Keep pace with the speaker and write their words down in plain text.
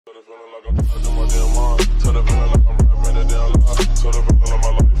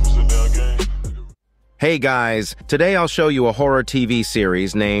Hey guys, today I'll show you a horror TV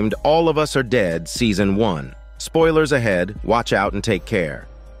series named All of Us Are Dead Season 1. Spoilers ahead, watch out and take care.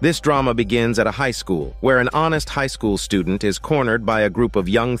 This drama begins at a high school, where an honest high school student is cornered by a group of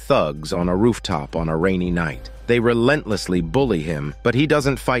young thugs on a rooftop on a rainy night. They relentlessly bully him, but he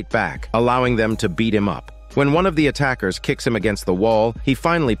doesn't fight back, allowing them to beat him up. When one of the attackers kicks him against the wall, he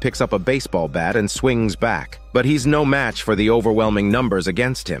finally picks up a baseball bat and swings back. But he's no match for the overwhelming numbers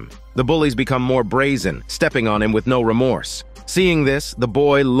against him. The bullies become more brazen, stepping on him with no remorse. Seeing this, the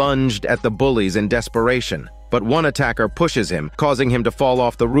boy lunged at the bullies in desperation. But one attacker pushes him, causing him to fall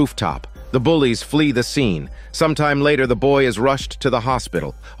off the rooftop. The bullies flee the scene. Sometime later, the boy is rushed to the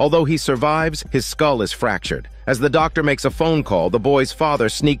hospital. Although he survives, his skull is fractured. As the doctor makes a phone call, the boy's father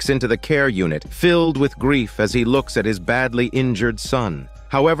sneaks into the care unit, filled with grief as he looks at his badly injured son.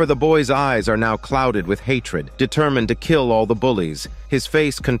 However, the boy's eyes are now clouded with hatred, determined to kill all the bullies. His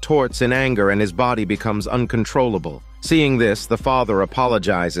face contorts in anger and his body becomes uncontrollable. Seeing this, the father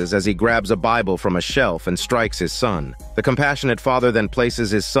apologizes as he grabs a Bible from a shelf and strikes his son. The compassionate father then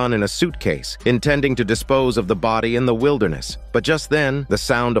places his son in a suitcase, intending to dispose of the body in the wilderness. But just then, the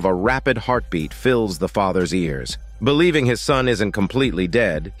sound of a rapid heartbeat fills the father's ears. Believing his son isn't completely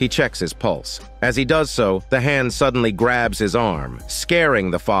dead, he checks his pulse. As he does so, the hand suddenly grabs his arm, scaring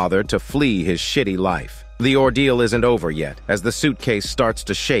the father to flee his shitty life. The ordeal isn't over yet, as the suitcase starts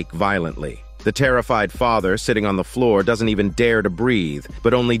to shake violently. The terrified father, sitting on the floor, doesn't even dare to breathe,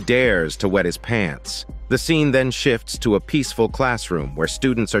 but only dares to wet his pants. The scene then shifts to a peaceful classroom where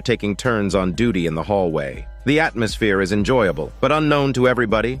students are taking turns on duty in the hallway. The atmosphere is enjoyable, but unknown to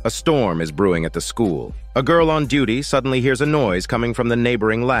everybody, a storm is brewing at the school. A girl on duty suddenly hears a noise coming from the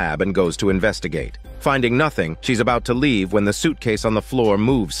neighboring lab and goes to investigate. Finding nothing, she's about to leave when the suitcase on the floor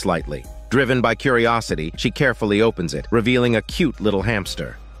moves slightly. Driven by curiosity, she carefully opens it, revealing a cute little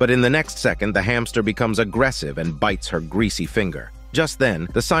hamster. But in the next second, the hamster becomes aggressive and bites her greasy finger. Just then,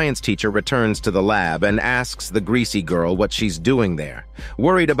 the science teacher returns to the lab and asks the greasy girl what she's doing there.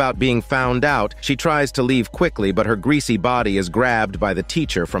 Worried about being found out, she tries to leave quickly, but her greasy body is grabbed by the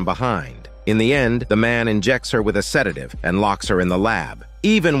teacher from behind. In the end, the man injects her with a sedative and locks her in the lab.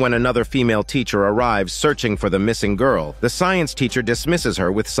 Even when another female teacher arrives searching for the missing girl, the science teacher dismisses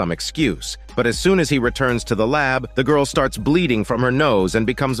her with some excuse. But as soon as he returns to the lab, the girl starts bleeding from her nose and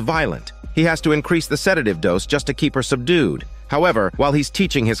becomes violent. He has to increase the sedative dose just to keep her subdued. However, while he's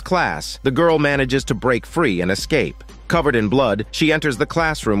teaching his class, the girl manages to break free and escape. Covered in blood, she enters the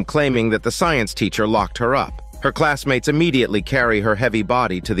classroom claiming that the science teacher locked her up. Her classmates immediately carry her heavy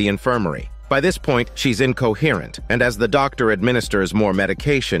body to the infirmary. By this point, she's incoherent, and as the doctor administers more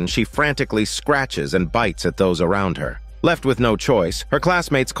medication, she frantically scratches and bites at those around her. Left with no choice, her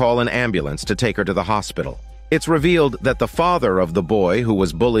classmates call an ambulance to take her to the hospital. It's revealed that the father of the boy who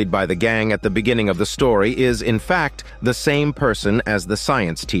was bullied by the gang at the beginning of the story is, in fact, the same person as the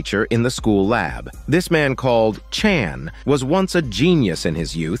science teacher in the school lab. This man, called Chan, was once a genius in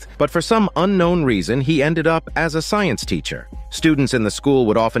his youth, but for some unknown reason, he ended up as a science teacher. Students in the school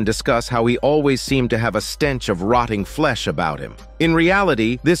would often discuss how he always seemed to have a stench of rotting flesh about him. In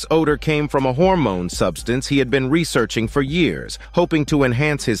reality, this odor came from a hormone substance he had been researching for years, hoping to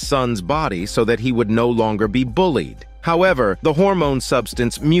enhance his son's body so that he would no longer be bullied. However, the hormone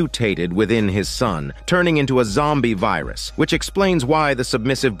substance mutated within his son, turning into a zombie virus, which explains why the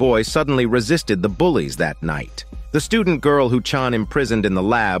submissive boy suddenly resisted the bullies that night. The student girl who Chan imprisoned in the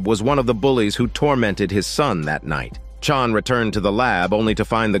lab was one of the bullies who tormented his son that night. Chan returned to the lab only to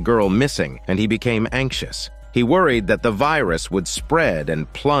find the girl missing, and he became anxious. He worried that the virus would spread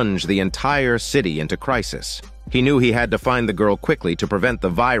and plunge the entire city into crisis. He knew he had to find the girl quickly to prevent the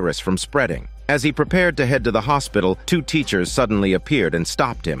virus from spreading. As he prepared to head to the hospital, two teachers suddenly appeared and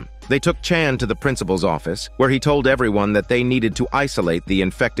stopped him. They took Chan to the principal's office, where he told everyone that they needed to isolate the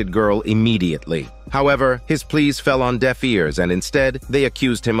infected girl immediately. However, his pleas fell on deaf ears, and instead, they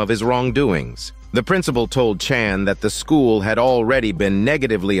accused him of his wrongdoings. The principal told Chan that the school had already been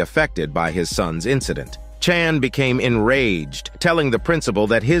negatively affected by his son's incident. Chan became enraged, telling the principal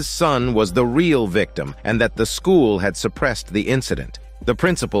that his son was the real victim and that the school had suppressed the incident. The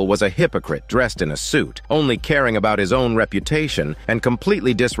principal was a hypocrite dressed in a suit, only caring about his own reputation and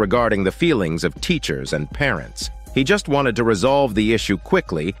completely disregarding the feelings of teachers and parents. He just wanted to resolve the issue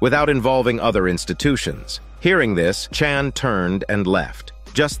quickly without involving other institutions. Hearing this, Chan turned and left.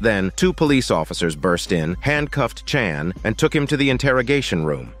 Just then, two police officers burst in, handcuffed Chan, and took him to the interrogation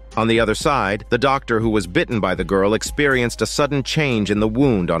room. On the other side, the doctor who was bitten by the girl experienced a sudden change in the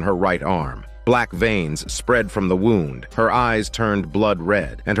wound on her right arm. Black veins spread from the wound, her eyes turned blood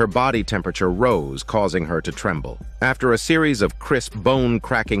red, and her body temperature rose, causing her to tremble. After a series of crisp,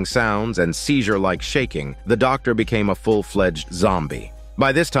 bone-cracking sounds and seizure-like shaking, the doctor became a full-fledged zombie.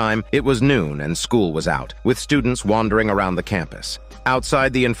 By this time, it was noon and school was out, with students wandering around the campus.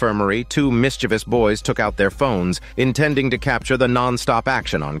 Outside the infirmary, two mischievous boys took out their phones, intending to capture the non-stop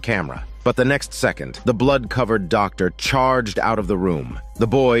action on camera. But the next second, the blood-covered doctor charged out of the room. The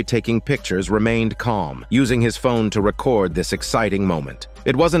boy taking pictures remained calm, using his phone to record this exciting moment.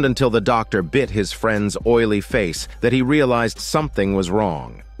 It wasn't until the doctor bit his friend's oily face that he realized something was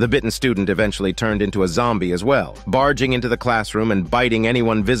wrong. The bitten student eventually turned into a zombie as well, barging into the classroom and biting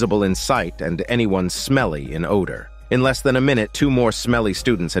anyone visible in sight and anyone smelly in odor. In less than a minute, two more smelly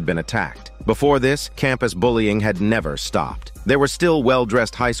students had been attacked. Before this, campus bullying had never stopped. There were still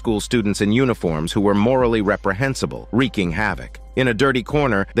well-dressed high school students in uniforms who were morally reprehensible, wreaking havoc. In a dirty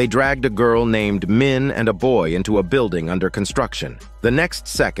corner, they dragged a girl named Min and a boy into a building under construction. The next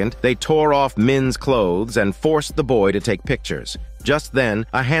second, they tore off Min's clothes and forced the boy to take pictures. Just then,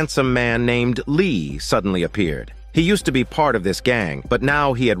 a handsome man named Lee suddenly appeared. He used to be part of this gang, but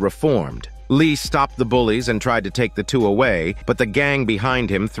now he had reformed. Lee stopped the bullies and tried to take the two away, but the gang behind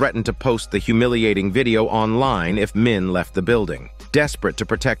him threatened to post the humiliating video online if Min left the building. Desperate to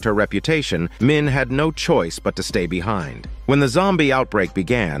protect her reputation, Min had no choice but to stay behind. When the zombie outbreak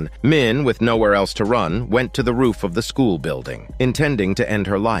began, Min, with nowhere else to run, went to the roof of the school building, intending to end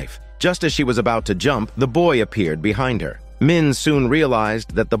her life. Just as she was about to jump, the boy appeared behind her. Min soon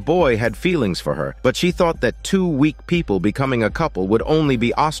realized that the boy had feelings for her, but she thought that two weak people becoming a couple would only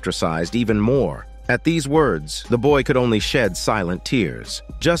be ostracized even more. At these words, the boy could only shed silent tears.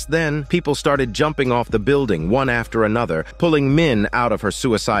 Just then, people started jumping off the building one after another, pulling Min out of her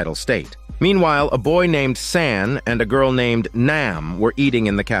suicidal state. Meanwhile, a boy named San and a girl named Nam were eating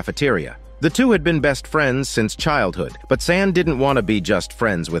in the cafeteria. The two had been best friends since childhood, but San didn't want to be just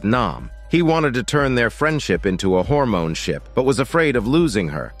friends with Nam. He wanted to turn their friendship into a hormone ship, but was afraid of losing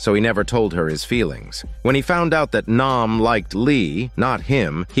her, so he never told her his feelings. When he found out that Nam liked Lee, not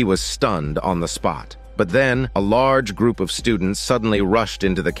him, he was stunned on the spot. But then, a large group of students suddenly rushed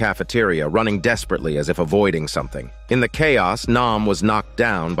into the cafeteria, running desperately as if avoiding something. In the chaos, Nam was knocked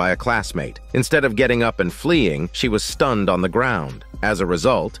down by a classmate. Instead of getting up and fleeing, she was stunned on the ground. As a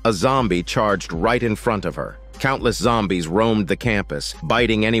result, a zombie charged right in front of her. Countless zombies roamed the campus,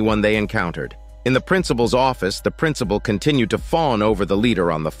 biting anyone they encountered. In the principal's office, the principal continued to fawn over the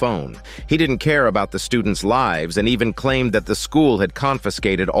leader on the phone. He didn't care about the students' lives and even claimed that the school had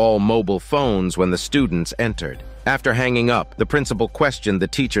confiscated all mobile phones when the students entered. After hanging up, the principal questioned the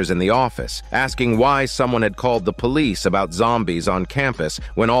teachers in the office, asking why someone had called the police about zombies on campus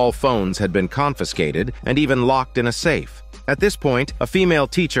when all phones had been confiscated and even locked in a safe. At this point, a female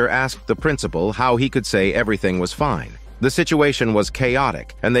teacher asked the principal how he could say everything was fine. The situation was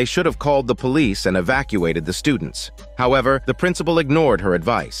chaotic, and they should have called the police and evacuated the students. However, the principal ignored her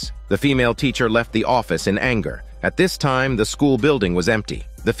advice. The female teacher left the office in anger. At this time, the school building was empty.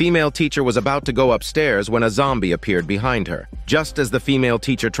 The female teacher was about to go upstairs when a zombie appeared behind her. Just as the female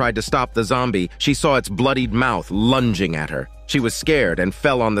teacher tried to stop the zombie, she saw its bloodied mouth lunging at her. She was scared and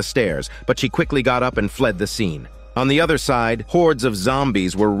fell on the stairs, but she quickly got up and fled the scene. On the other side, hordes of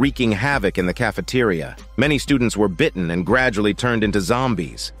zombies were wreaking havoc in the cafeteria. Many students were bitten and gradually turned into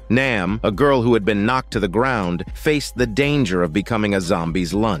zombies. Nam, a girl who had been knocked to the ground, faced the danger of becoming a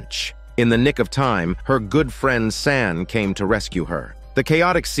zombie's lunch. In the nick of time, her good friend San came to rescue her. The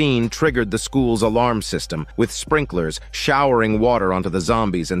chaotic scene triggered the school's alarm system, with sprinklers showering water onto the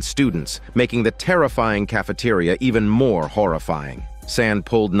zombies and students, making the terrifying cafeteria even more horrifying. San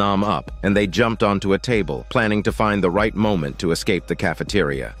pulled Nam up, and they jumped onto a table, planning to find the right moment to escape the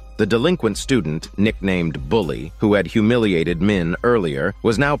cafeteria. The delinquent student, nicknamed Bully, who had humiliated Min earlier,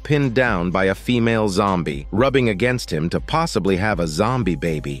 was now pinned down by a female zombie, rubbing against him to possibly have a zombie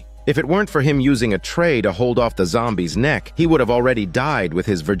baby. If it weren't for him using a tray to hold off the zombie's neck, he would have already died with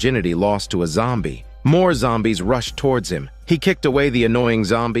his virginity lost to a zombie. More zombies rushed towards him. He kicked away the annoying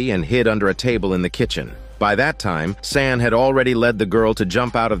zombie and hid under a table in the kitchen. By that time, San had already led the girl to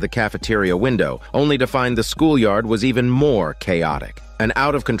jump out of the cafeteria window, only to find the schoolyard was even more chaotic. An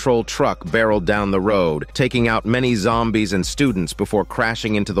out-of-control truck barreled down the road, taking out many zombies and students before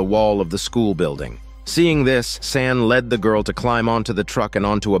crashing into the wall of the school building. Seeing this, San led the girl to climb onto the truck and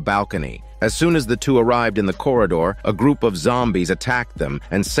onto a balcony. As soon as the two arrived in the corridor, a group of zombies attacked them,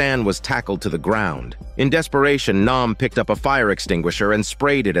 and San was tackled to the ground. In desperation, Nam picked up a fire extinguisher and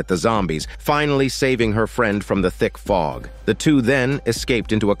sprayed it at the zombies, finally saving her friend from the thick fog. The two then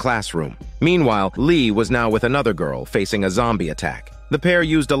escaped into a classroom. Meanwhile, Lee was now with another girl, facing a zombie attack. The pair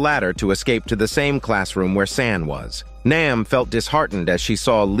used a ladder to escape to the same classroom where San was. Nam felt disheartened as she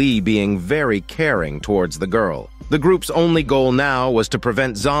saw Lee being very caring towards the girl. The group's only goal now was to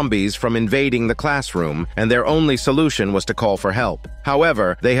prevent zombies from invading the classroom, and their only solution was to call for help.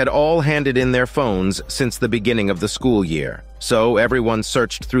 However, they had all handed in their phones since the beginning of the school year, so everyone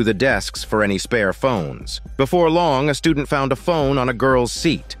searched through the desks for any spare phones. Before long, a student found a phone on a girl's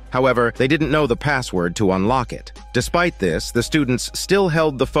seat. However, they didn't know the password to unlock it. Despite this, the students still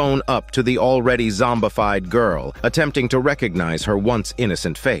held the phone up to the already zombified girl, attempting to recognize her once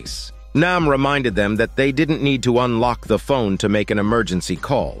innocent face. Nam reminded them that they didn't need to unlock the phone to make an emergency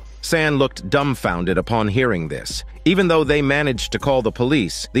call. San looked dumbfounded upon hearing this. Even though they managed to call the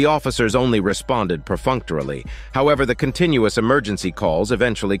police, the officers only responded perfunctorily. However, the continuous emergency calls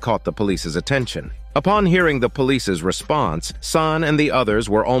eventually caught the police's attention. Upon hearing the police's response, San and the others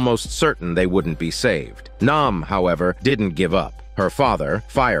were almost certain they wouldn't be saved. Nam, however, didn't give up. Her father,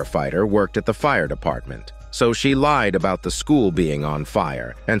 firefighter, worked at the fire department. So she lied about the school being on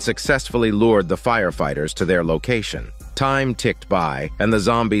fire and successfully lured the firefighters to their location. Time ticked by, and the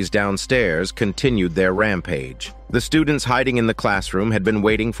zombies downstairs continued their rampage. The students hiding in the classroom had been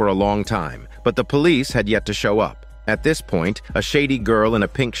waiting for a long time, but the police had yet to show up. At this point, a shady girl in a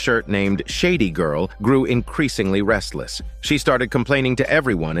pink shirt named Shady Girl grew increasingly restless. She started complaining to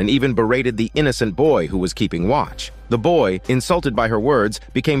everyone and even berated the innocent boy who was keeping watch. The boy, insulted by her words,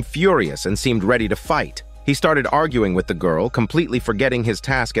 became furious and seemed ready to fight. He started arguing with the girl, completely forgetting his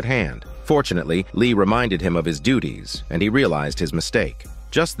task at hand. Fortunately, Lee reminded him of his duties, and he realized his mistake.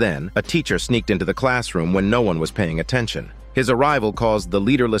 Just then, a teacher sneaked into the classroom when no one was paying attention. His arrival caused the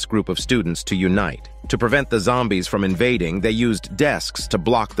leaderless group of students to unite. To prevent the zombies from invading, they used desks to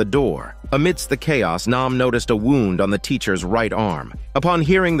block the door. Amidst the chaos, Nam noticed a wound on the teacher's right arm. Upon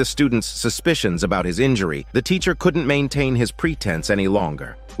hearing the student's suspicions about his injury, the teacher couldn't maintain his pretense any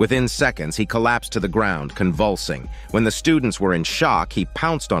longer. Within seconds, he collapsed to the ground, convulsing. When the students were in shock, he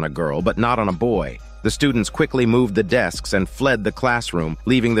pounced on a girl, but not on a boy. The students quickly moved the desks and fled the classroom,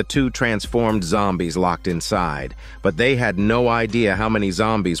 leaving the two transformed zombies locked inside. But they had no idea how many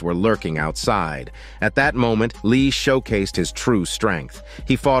zombies were lurking outside. At that moment, Lee showcased his true strength.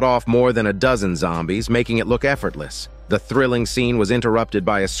 He fought off more than a dozen zombies, making it look effortless. The thrilling scene was interrupted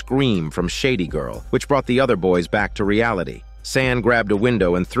by a scream from Shady Girl, which brought the other boys back to reality. San grabbed a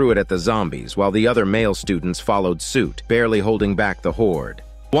window and threw it at the zombies, while the other male students followed suit, barely holding back the horde.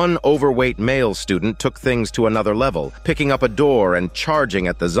 One overweight male student took things to another level, picking up a door and charging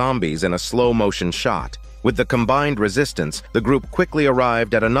at the zombies in a slow-motion shot. With the combined resistance, the group quickly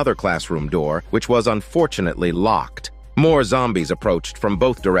arrived at another classroom door, which was unfortunately locked. More zombies approached from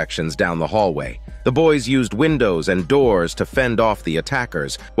both directions down the hallway. The boys used windows and doors to fend off the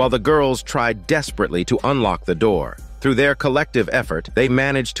attackers, while the girls tried desperately to unlock the door. Through their collective effort, they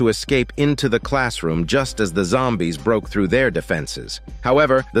managed to escape into the classroom just as the zombies broke through their defenses.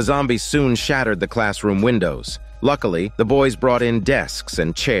 However, the zombies soon shattered the classroom windows. Luckily, the boys brought in desks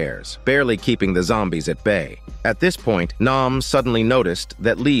and chairs, barely keeping the zombies at bay. At this point, Nam suddenly noticed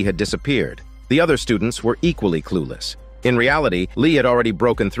that Lee had disappeared. The other students were equally clueless. In reality, Lee had already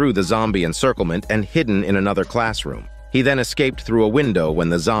broken through the zombie encirclement and hidden in another classroom. He then escaped through a window when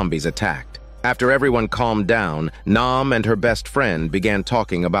the zombies attacked. After everyone calmed down, Nam and her best friend began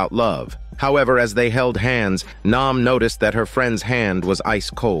talking about love. However, as they held hands, Nam noticed that her friend's hand was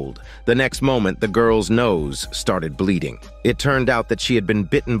ice cold. The next moment, the girl's nose started bleeding. It turned out that she had been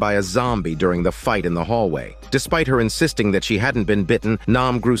bitten by a zombie during the fight in the hallway. Despite her insisting that she hadn't been bitten,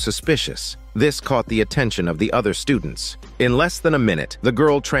 Nam grew suspicious. This caught the attention of the other students. In less than a minute, the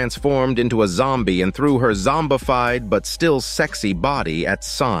girl transformed into a zombie and threw her zombified but still sexy body at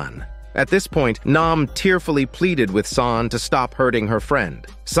San. At this point, Nam tearfully pleaded with San to stop hurting her friend.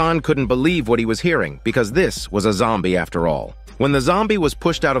 San couldn't believe what he was hearing, because this was a zombie after all. When the zombie was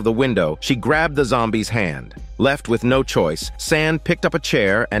pushed out of the window, she grabbed the zombie's hand. Left with no choice, San picked up a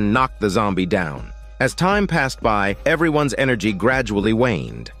chair and knocked the zombie down. As time passed by, everyone's energy gradually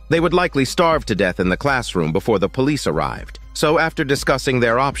waned. They would likely starve to death in the classroom before the police arrived. So after discussing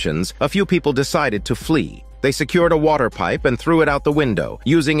their options, a few people decided to flee. They secured a water pipe and threw it out the window,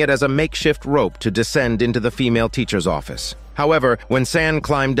 using it as a makeshift rope to descend into the female teacher's office. However, when San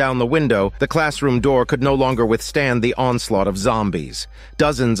climbed down the window, the classroom door could no longer withstand the onslaught of zombies.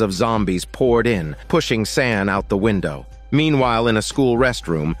 Dozens of zombies poured in, pushing San out the window. Meanwhile, in a school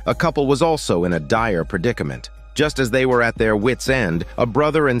restroom, a couple was also in a dire predicament. Just as they were at their wits' end, a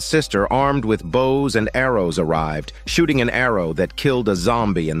brother and sister armed with bows and arrows arrived, shooting an arrow that killed a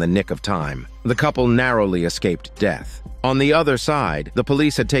zombie in the nick of time. The couple narrowly escaped death. On the other side, the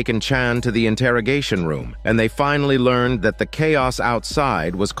police had taken Chan to the interrogation room, and they finally learned that the chaos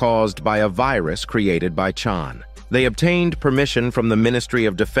outside was caused by a virus created by Chan. They obtained permission from the Ministry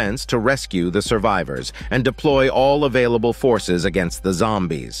of Defense to rescue the survivors and deploy all available forces against the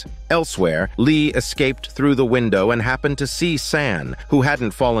zombies. Elsewhere, Lee escaped through the window and happened to see San, who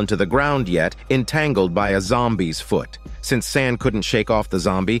hadn't fallen to the ground yet, entangled by a zombie's foot. Since San couldn't shake off the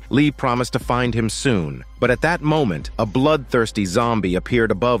zombie, Lee promised to find him soon. But at that moment, a bloodthirsty zombie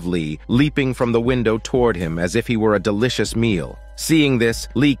appeared above Lee, leaping from the window toward him as if he were a delicious meal. Seeing this,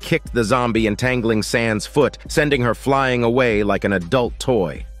 Lee kicked the zombie, entangling San's foot, sending her flying away like an adult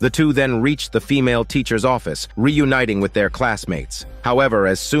toy. The two then reached the female teacher's office, reuniting with their classmates. However,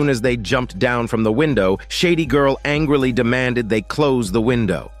 as soon as they jumped down from the window, Shady Girl angrily demanded they close the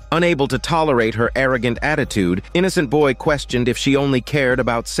window. Unable to tolerate her arrogant attitude, Innocent Boy questioned if she only cared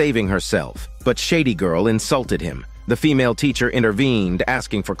about saving herself. But Shady Girl insulted him. The female teacher intervened,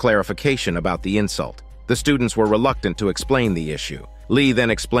 asking for clarification about the insult. The students were reluctant to explain the issue. Lee then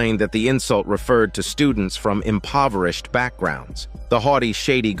explained that the insult referred to students from impoverished backgrounds. The haughty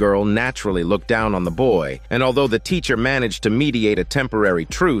Shady Girl naturally looked down on the boy, and although the teacher managed to mediate a temporary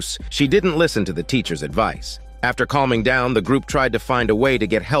truce, she didn't listen to the teacher's advice. After calming down, the group tried to find a way to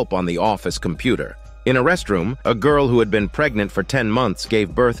get help on the office computer. In a restroom, a girl who had been pregnant for 10 months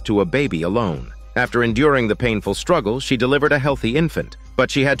gave birth to a baby alone. After enduring the painful struggle, she delivered a healthy infant, but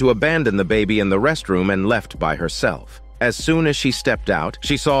she had to abandon the baby in the restroom and left by herself. As soon as she stepped out,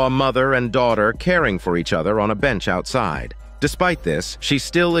 she saw a mother and daughter caring for each other on a bench outside. Despite this, she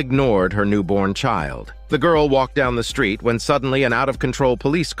still ignored her newborn child. The girl walked down the street when suddenly an out-of-control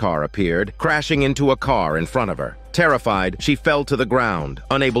police car appeared, crashing into a car in front of her. Terrified, she fell to the ground,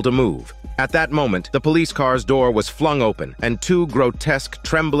 unable to move. At that moment, the police car's door was flung open, and two grotesque,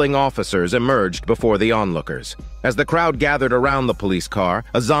 trembling officers emerged before the onlookers. As the crowd gathered around the police car,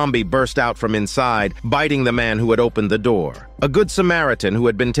 a zombie burst out from inside, biting the man who had opened the door. A good Samaritan who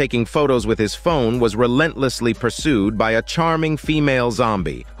had been taking photos with his phone was relentlessly pursued by a charming female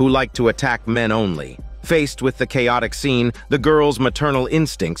zombie who liked to attack men only. Faced with the chaotic scene, the girl's maternal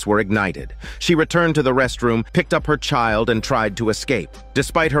instincts were ignited. She returned to the restroom, picked up her child, and tried to escape.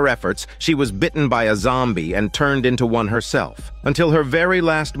 Despite her efforts, she was bitten by a zombie and turned into one herself. Until her very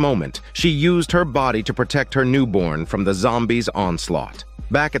last moment, she used her body to protect her newborn from the zombie's onslaught.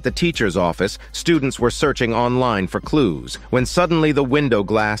 Back at the teacher's office, students were searching online for clues when suddenly the window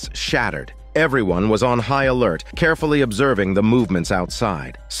glass shattered. Everyone was on high alert, carefully observing the movements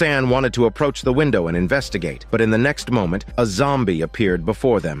outside. San wanted to approach the window and investigate, but in the next moment, a zombie appeared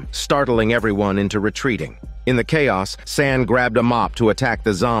before them, startling everyone into retreating. In the chaos, San grabbed a mop to attack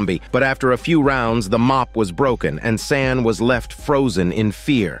the zombie, but after a few rounds, the mop was broken and San was left frozen in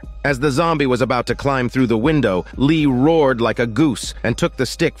fear. As the zombie was about to climb through the window, Lee roared like a goose and took the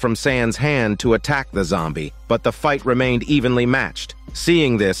stick from San's hand to attack the zombie, but the fight remained evenly matched.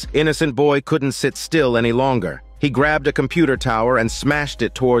 Seeing this, Innocent Boy couldn't sit still any longer. He grabbed a computer tower and smashed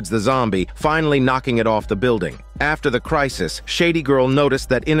it towards the zombie, finally knocking it off the building. After the crisis, Shady Girl noticed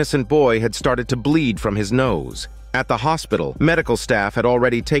that Innocent Boy had started to bleed from his nose. At the hospital, medical staff had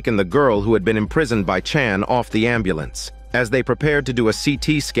already taken the girl who had been imprisoned by Chan off the ambulance. As they prepared to do a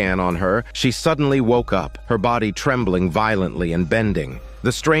CT scan on her, she suddenly woke up, her body trembling violently and bending.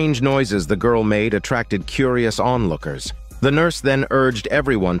 The strange noises the girl made attracted curious onlookers. The nurse then urged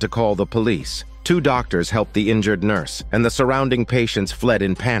everyone to call the police. 2 doctors helped the injured nurse, and the surrounding patients fled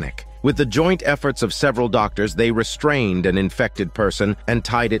in panic. With the joint efforts of several doctors, they restrained an infected person and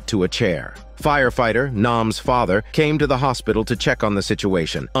tied it to a chair. Firefighter, Nam's father, came to the hospital to check on the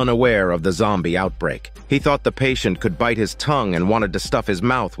situation, unaware of the zombie outbreak. He thought the patient could bite his tongue and wanted to stuff his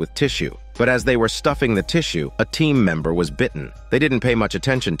mouth with tissue. But as they were stuffing the tissue, a team member was bitten. They didn't pay much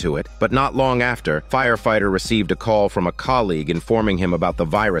attention to it, but not long after, Firefighter received a call from a colleague informing him about the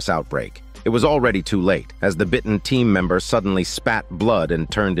virus outbreak. It was already too late, as the bitten team member suddenly spat blood and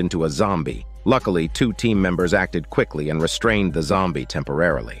turned into a zombie. Luckily, 2 team members acted quickly and restrained the zombie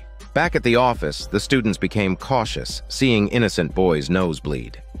temporarily. Back at the office, the students became cautious, seeing Innocent Boy's nose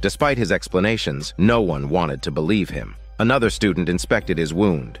bleed. Despite his explanations, no one wanted to believe him. Another student inspected his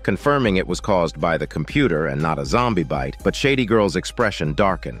wound, confirming it was caused by the computer and not a zombie bite, but Shady Girl's expression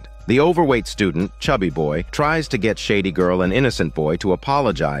darkened. The overweight student, Chubby Boy, tries to get Shady Girl and Innocent Boy to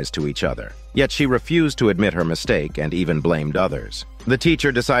apologize to each other. Yet she refused to admit her mistake and even blamed others. The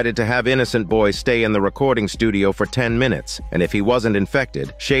teacher decided to have Innocent Boy stay in the recording studio for 10 minutes, and if he wasn't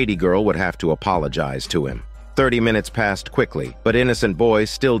infected, Shady Girl would have to apologize to him. 30 minutes passed quickly, but Innocent Boy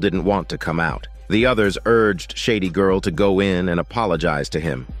still didn't want to come out. The others urged Shady Girl to go in and apologize to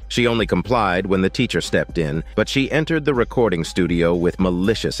him. She only complied when the teacher stepped in, but she entered the recording studio with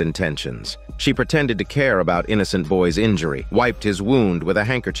malicious intentions. She pretended to care about Innocent Boy's injury, wiped his wound with a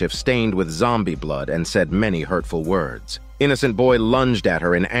handkerchief stained with zombie blood, and said many hurtful words. Innocent Boy lunged at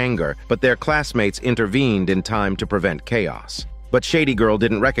her in anger, but their classmates intervened in time to prevent chaos. But Shady Girl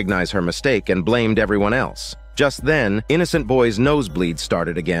didn't recognize her mistake and blamed everyone else. Just then, Innocent Boy's nosebleed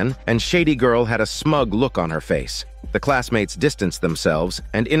started again, and Shady Girl had a smug look on her face. The classmates distanced themselves,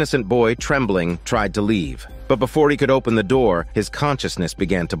 and Innocent Boy, trembling, tried to leave. But before he could open the door, his consciousness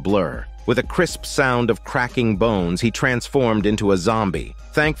began to blur. With a crisp sound of cracking bones, he transformed into a zombie.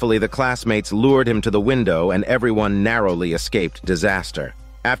 Thankfully, the classmates lured him to the window, and everyone narrowly escaped disaster.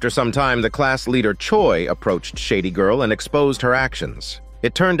 After some time, the class leader Choi approached Shady Girl and exposed her actions.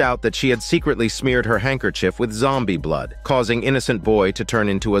 It turned out that she had secretly smeared her handkerchief with zombie blood, causing Innocent Boy to turn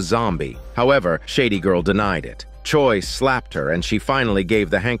into a zombie. However, Shady Girl denied it. Choi slapped her, and she finally gave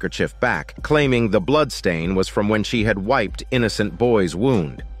the handkerchief back, claiming the blood stain was from when she had wiped Innocent Boy's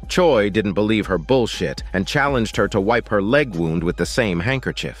wound. Choi didn't believe her bullshit and challenged her to wipe her leg wound with the same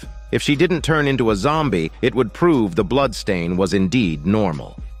handkerchief. If she didn't turn into a zombie, it would prove the blood stain was indeed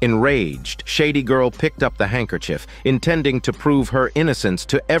normal. Enraged, Shady Girl picked up the handkerchief, intending to prove her innocence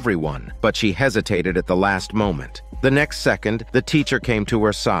to everyone, but she hesitated at the last moment. The next second, the teacher came to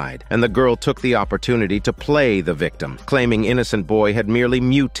her side, and the girl took the opportunity to play the victim, claiming Innocent Boy had merely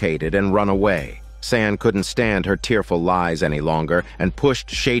mutated and run away. San couldn't stand her tearful lies any longer and pushed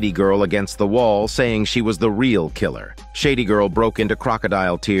Shady Girl against the wall, saying she was the real killer. Shady Girl broke into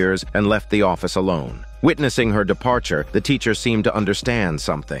crocodile tears and left the office alone. Witnessing her departure, the teacher seemed to understand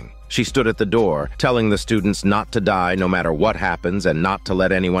something. She stood at the door, telling the students not to die no matter what happens and not to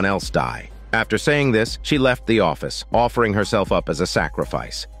let anyone else die. After saying this, she left the office, offering herself up as a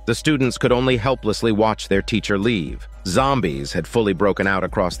sacrifice. The students could only helplessly watch their teacher leave. Zombies had fully broken out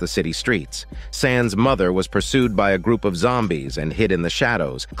across the city streets. San's mother was pursued by a group of zombies and hid in the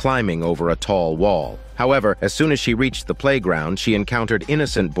shadows, climbing over a tall wall. However, as soon as she reached the playground, she encountered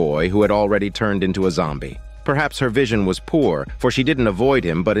Innocent Boy, who had already turned into a zombie. Perhaps her vision was poor, for she didn't avoid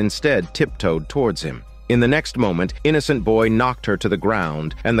him but instead tiptoed towards him. In the next moment, Innocent Boy knocked her to the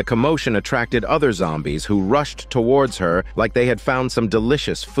ground, and the commotion attracted other zombies who rushed towards her like they had found some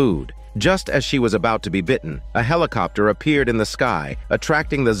delicious food. Just as she was about to be bitten, a helicopter appeared in the sky,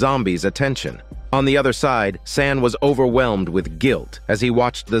 attracting the zombies' attention. On the other side, San was overwhelmed with guilt as he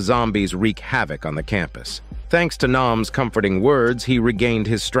watched the zombies wreak havoc on the campus. Thanks to Nam's comforting words, he regained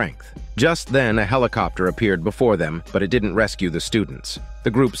his strength. Just then, a helicopter appeared before them, but it didn't rescue the students. The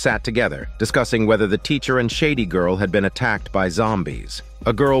group sat together, discussing whether the teacher and Shady Girl had been attacked by zombies.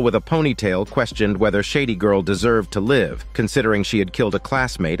 A girl with a ponytail questioned whether Shady Girl deserved to live, considering she had killed a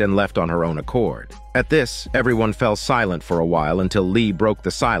classmate and left on her own accord. At this, everyone fell silent for a while until Lee broke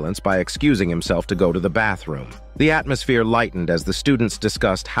the silence by excusing himself to go to the bathroom. The atmosphere lightened as the students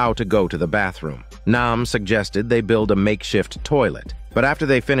discussed how to go to the bathroom. Nam suggested they build a makeshift toilet. But after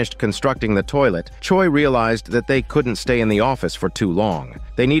they finished constructing the toilet, Choi realized that they couldn't stay in the office for too long.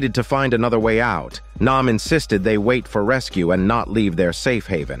 They needed to find another way out. Nam insisted they wait for rescue and not leave their safe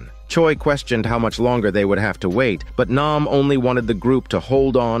haven. Choi questioned how much longer they would have to wait, but Nam only wanted the group to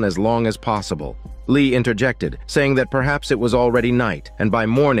hold on as long as possible. Lee interjected, saying that perhaps it was already night, and by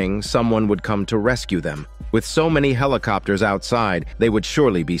morning someone would come to rescue them. With so many helicopters outside, they would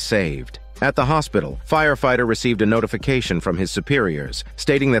surely be saved. At the hospital, Firefighter received a notification from his superiors,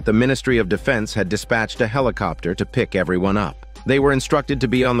 stating that the Ministry of Defense had dispatched a helicopter to pick everyone up. They were instructed to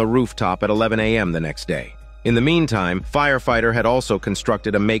be on the rooftop at 11 a.m. the next day. In the meantime, Firefighter had also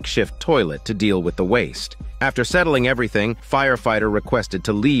constructed a makeshift toilet to deal with the waste. After settling everything, Firefighter requested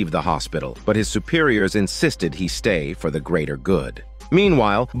to leave the hospital, but his superiors insisted he stay for the greater good.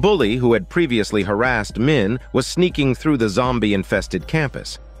 Meanwhile, Bully, who had previously harassed Min, was sneaking through the zombie-infested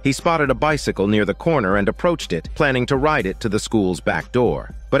campus. He spotted a bicycle near the corner and approached it, planning to ride it to the school's back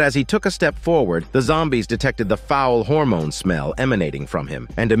door. But as he took a step forward, the zombies detected the foul hormone smell emanating from him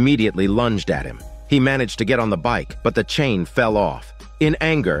and immediately lunged at him. He managed to get on the bike, but the chain fell off. In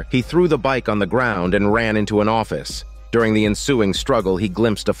anger, he threw the bike on the ground and ran into an office. During the ensuing struggle, he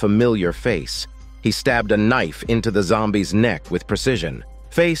glimpsed a familiar face. He stabbed a knife into the zombie's neck with precision.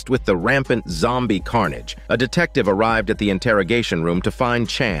 Faced with the rampant zombie carnage, a detective arrived at the interrogation room to find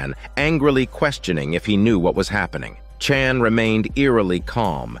Chan, angrily questioning if he knew what was happening. Chan remained eerily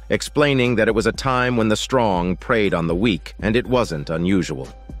calm, explaining that it was a time when the strong preyed on the weak, and it wasn't unusual.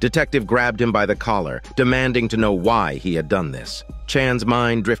 Detective grabbed him by the collar, demanding to know why he had done this. Chan's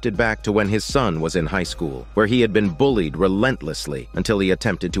mind drifted back to when his son was in high school, where he had been bullied relentlessly until he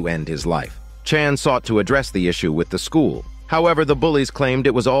attempted to end his life. Chan sought to address the issue with the school. However, the bullies claimed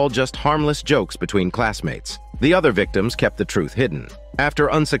it was all just harmless jokes between classmates. The other victims kept the truth hidden.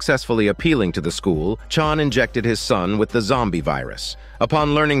 After unsuccessfully appealing to the school, Chan injected his son with the zombie virus.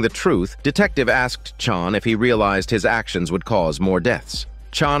 Upon learning the truth, Detective asked Chan if he realized his actions would cause more deaths.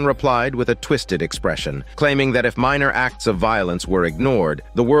 Chan replied with a twisted expression, claiming that if minor acts of violence were ignored,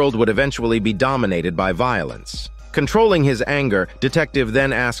 the world would eventually be dominated by violence. Controlling his anger, Detective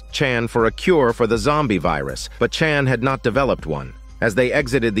then asked Chan for a cure for the zombie virus, but Chan had not developed one. As they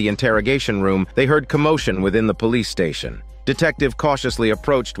exited the interrogation room, they heard commotion within the police station. Detective cautiously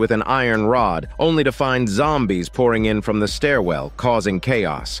approached with an iron rod, only to find zombies pouring in from the stairwell, causing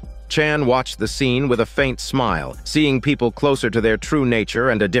chaos. Chan watched the scene with a faint smile, seeing people closer to their true nature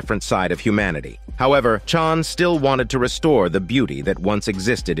and a different side of humanity. However, Chan still wanted to restore the beauty that once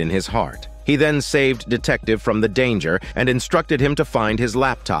existed in his heart. He then saved Detective from the danger and instructed him to find his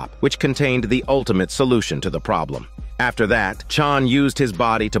laptop, which contained the ultimate solution to the problem. After that, Chan used his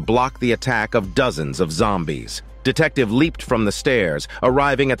body to block the attack of dozens of zombies. Detective leaped from the stairs,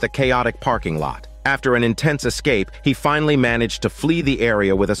 arriving at the chaotic parking lot. After an intense escape, he finally managed to flee the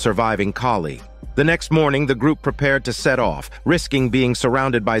area with a surviving colleague. The next morning, the group prepared to set off, risking being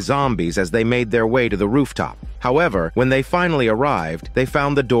surrounded by zombies as they made their way to the rooftop. However, when they finally arrived, they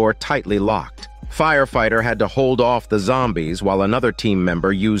found the door tightly locked. Firefighter had to hold off the zombies while another team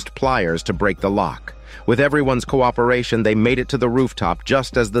member used pliers to break the lock. With everyone's cooperation, they made it to the rooftop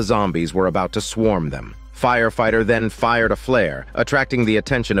just as the zombies were about to swarm them. Firefighter then fired a flare, attracting the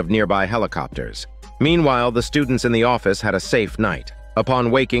attention of nearby helicopters. Meanwhile, the students in the office had a safe night. Upon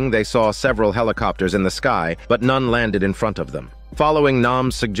waking, they saw several helicopters in the sky, but none landed in front of them. Following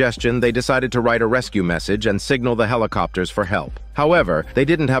Nam's suggestion, they decided to write a rescue message and signal the helicopters for help. However, they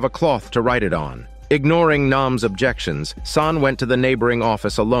didn't have a cloth to write it on. Ignoring Nam's objections, San went to the neighboring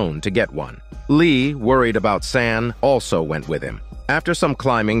office alone to get one. Lee, worried about San, also went with him. After some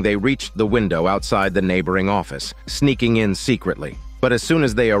climbing, they reached the window outside the neighboring office, sneaking in secretly. But as soon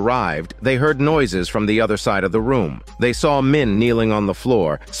as they arrived, they heard noises from the other side of the room. They saw Min kneeling on the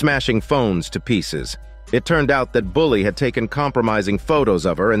floor, smashing phones to pieces. It turned out that Bully had taken compromising photos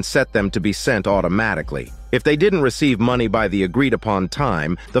of her and set them to be sent automatically. If they didn't receive money by the agreed-upon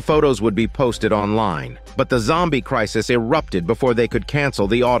time, the photos would be posted online. But the zombie crisis erupted before they could cancel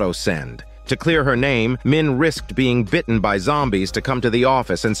the auto-send. To clear her name, Min risked being bitten by zombies to come to the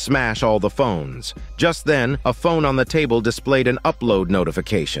office and smash all the phones. Just then, a phone on the table displayed an upload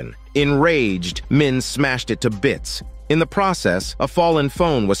notification. Enraged, Min smashed it to bits. In the process, a fallen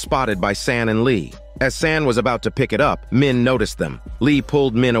phone was spotted by San and Lee. As San was about to pick it up, Min noticed them. Lee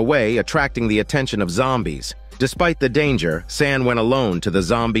pulled Min away, attracting the attention of zombies. Despite the danger, San went alone to the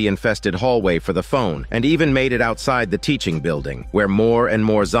zombie-infested hallway for the phone and even made it outside the teaching building, where more and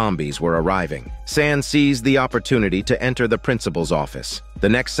more zombies were arriving. San seized the opportunity to enter the principal's office. The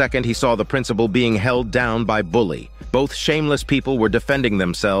next second, he saw the principal being held down by Bully. Both shameless people were defending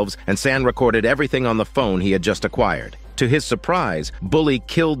themselves, and San recorded everything on the phone he had just acquired. To his surprise, Bully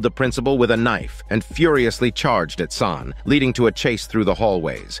killed the principal with a knife and furiously charged at San, leading to a chase through the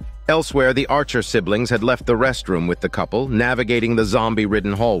hallways. Elsewhere, the Archer siblings had left the restroom with the couple, navigating the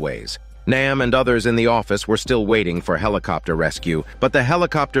zombie-ridden hallways. Nam and others in the office were still waiting for helicopter rescue, but the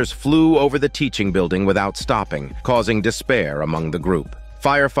helicopters flew over the teaching building without stopping, causing despair among the group.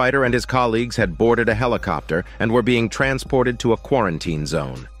 Firefighter and his colleagues had boarded a helicopter and were being transported to a quarantine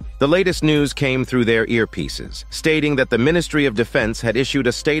zone. The latest news came through their earpieces, stating that the Ministry of Defense had issued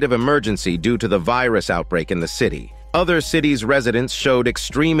a state of emergency due to the virus outbreak in the city. Other cities' residents showed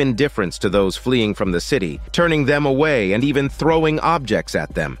extreme indifference to those fleeing from the city, turning them away and even throwing objects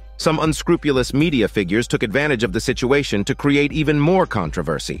at them. Some unscrupulous media figures took advantage of the situation to create even more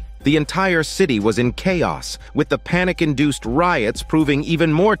controversy. The entire city was in chaos, with the panic-induced riots proving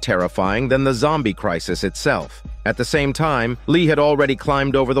even more terrifying than the zombie crisis itself. At the same time, Lee had already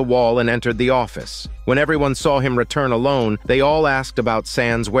climbed over the wall and entered the office. When everyone saw him return alone, they all asked about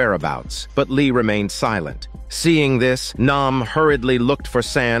San's whereabouts, but Lee remained silent. Seeing this, Nam hurriedly looked for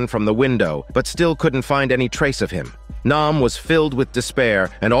San from the window, but still couldn't find any trace of him. Nam was filled with despair,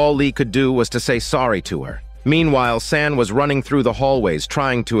 and all Lee could do was to say sorry to her. Meanwhile, San was running through the hallways,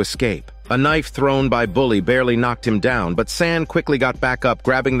 trying to escape. A knife thrown by Bully barely knocked him down, but San quickly got back up,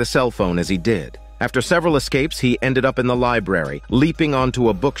 grabbing the cell phone as he did. After several escapes, he ended up in the library, leaping onto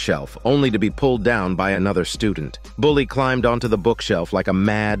a bookshelf, only to be pulled down by another student. Bully climbed onto the bookshelf like a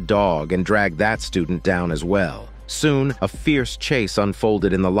mad dog and dragged that student down as well. Soon, a fierce chase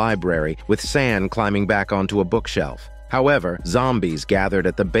unfolded in the library, with San climbing back onto a bookshelf. However, zombies gathered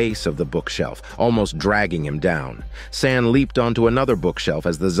at the base of the bookshelf, almost dragging him down. San leaped onto another bookshelf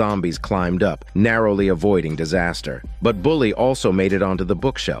as the zombies climbed up, narrowly avoiding disaster. But Bully also made it onto the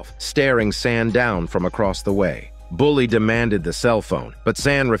bookshelf, staring San down from across the way. Bully demanded the cell phone, but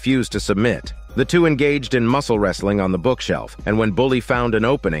San refused to submit. The two engaged in muscle wrestling on the bookshelf, and when Bully found an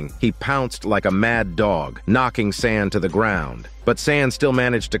opening, he pounced like a mad dog, knocking San to the ground. But San still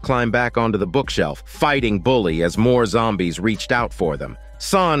managed to climb back onto the bookshelf, fighting Bully as more zombies reached out for them.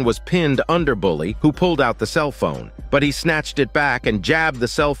 San was pinned under Bully, who pulled out the cell phone, but he snatched it back and jabbed the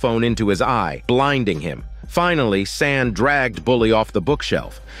cell phone into his eye, blinding him. Finally, San dragged Bully off the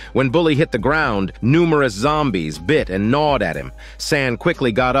bookshelf. When Bully hit the ground, numerous zombies bit and gnawed at him. San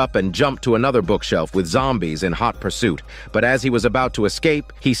quickly got up and jumped to another bookshelf with zombies in hot pursuit. But as he was about to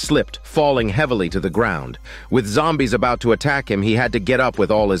escape, he slipped, falling heavily to the ground. With zombies about to attack him, he had to get up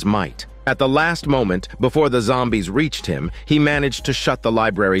with all his might. At the last moment, before the zombies reached him, he managed to shut the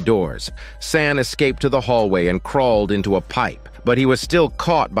library doors. San escaped to the hallway and crawled into a pipe, but he was still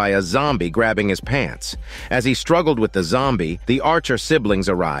caught by a zombie grabbing his pants. As he struggled with the zombie, the Archer siblings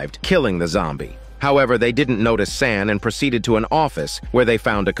arrived, killing the zombie. However, they didn't notice San and proceeded to an office where they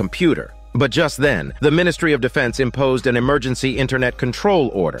found a computer. But just then, the Ministry of Defense imposed an emergency internet control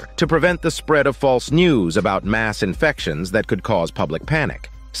order to prevent the spread of false news about mass infections that could cause public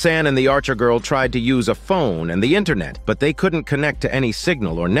panic. San and the Archer girl tried to use a phone and the internet, but they couldn't connect to any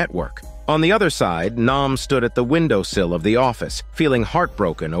signal or network. On the other side, Nam stood at the windowsill of the office, feeling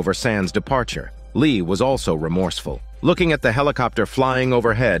heartbroken over San's departure. Lee was also remorseful. Looking at the helicopter flying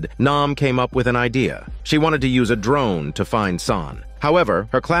overhead, Nam came up with an idea. She wanted to use a drone to find San. However,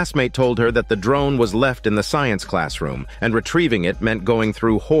 her classmate told her that the drone was left in the science classroom, and retrieving it meant going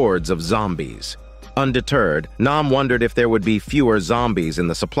through hordes of zombies. Undeterred, Nam wondered if there would be fewer zombies in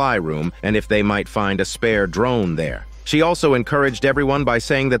the supply room and if they might find a spare drone there. She also encouraged everyone by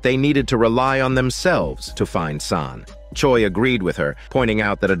saying that they needed to rely on themselves to find San. Choi agreed with her, pointing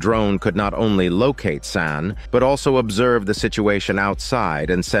out that a drone could not only locate San, but also observe the situation outside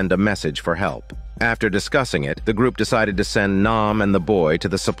and send a message for help. After discussing it, the group decided to send Nam and the boy to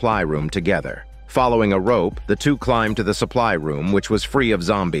the supply room together. Following a rope, the two climbed to the supply room, which was free of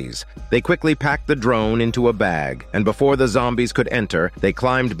zombies. They quickly packed the drone into a bag, and before the zombies could enter, they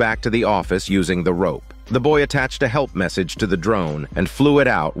climbed back to the office using the rope. The boy attached a help message to the drone and flew it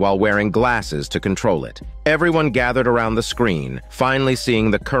out while wearing glasses to control it. Everyone gathered around the screen, finally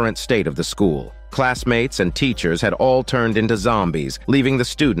seeing the current state of the school. Classmates and teachers had all turned into zombies, leaving the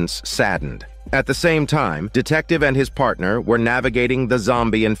students saddened. At the same time, Detective and his partner were navigating the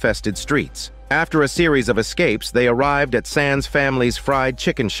zombie-infested streets. After a series of escapes, they arrived at San's family's fried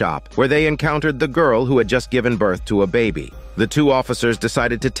chicken shop, where they encountered the girl who had just given birth to a baby. The two officers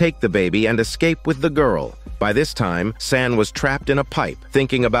decided to take the baby and escape with the girl. By this time, San was trapped in a pipe,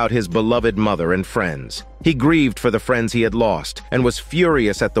 thinking about his beloved mother and friends. He grieved for the friends he had lost, and was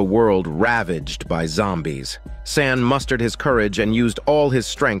furious at the world ravaged by zombies. San mustered his courage and used all his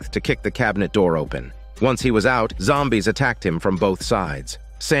strength to kick the cabinet door open. Once he was out, zombies attacked him from both sides.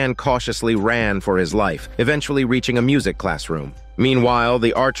 San cautiously ran for his life, eventually reaching a music classroom. Meanwhile,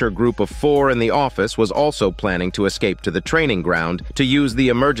 the Archer group of 4 in the office was also planning to escape to the training ground to use the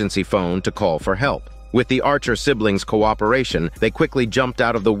emergency phone to call for help. With the Archer siblings' cooperation, they quickly jumped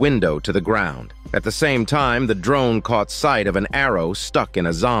out of the window to the ground. At the same time, the drone caught sight of an arrow stuck in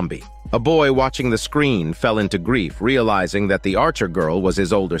a zombie. A boy watching the screen fell into grief, realizing that the Archer girl was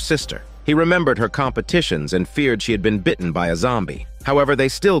his older sister. He remembered her competitions and feared she had been bitten by a zombie. However, they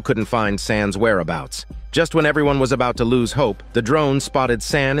still couldn't find San's whereabouts. Just when everyone was about to lose hope, the drone spotted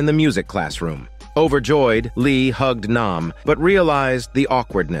San in the music classroom. Overjoyed, Lee hugged Nam, but realized the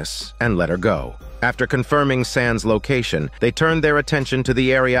awkwardness and let her go. After confirming San's location, they turned their attention to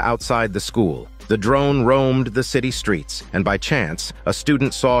the area outside the school. The drone roamed the city streets, and by chance, a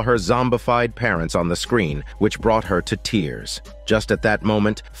student saw her zombified parents on the screen, which brought her to tears. Just at that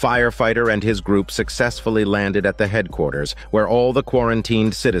moment, Firefighter and his group successfully landed at the headquarters, where all the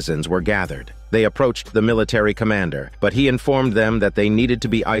quarantined citizens were gathered. They approached the military commander, but he informed them that they needed to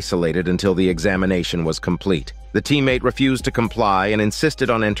be isolated until the examination was complete. The teammate refused to comply and insisted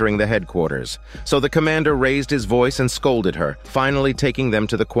on entering the headquarters, so the commander raised his voice and scolded her, finally taking them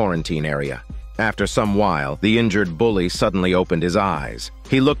to the quarantine area. After some while, the injured bully suddenly opened his eyes.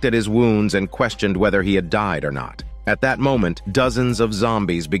 He looked at his wounds and questioned whether he had died or not. At that moment, dozens of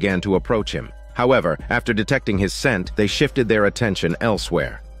zombies began to approach him. However, after detecting his scent, they shifted their attention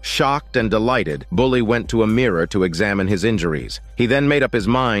elsewhere. Shocked and delighted, Bully went to a mirror to examine his injuries. He then made up his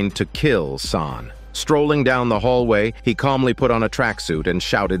mind to kill San. Strolling down the hallway, he calmly put on a tracksuit and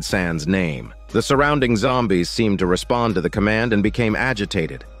shouted San's name. The surrounding zombies seemed to respond to the command and became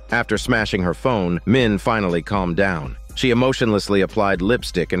agitated. After smashing her phone, Min finally calmed down. She emotionlessly applied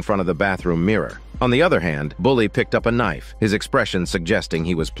lipstick in front of the bathroom mirror. On the other hand, Bully picked up a knife, his expression suggesting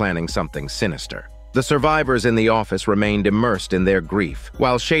he was planning something sinister. The survivors in the office remained immersed in their grief,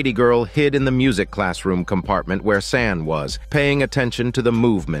 while Shady Girl hid in the music classroom compartment where San was, paying attention to the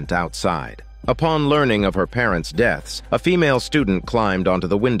movement outside. Upon learning of her parents' deaths, a female student climbed onto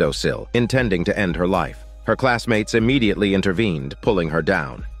the windowsill, intending to end her life. Her classmates immediately intervened, pulling her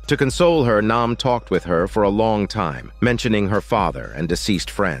down. To console her, Nam talked with her for a long time, mentioning her father and deceased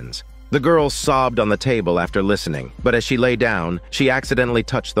friends. The girl sobbed on the table after listening, but as she lay down, she accidentally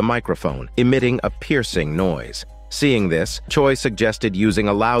touched the microphone, emitting a piercing noise. Seeing this, Choi suggested using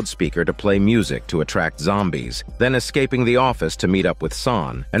a loudspeaker to play music to attract zombies, then escaping the office to meet up with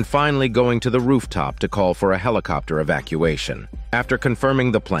San, and finally going to the rooftop to call for a helicopter evacuation. After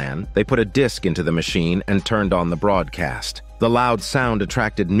confirming the plan, they put a disc into the machine and turned on the broadcast. The loud sound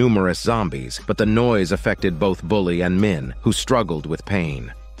attracted numerous zombies, but the noise affected both Bully and Min, who struggled with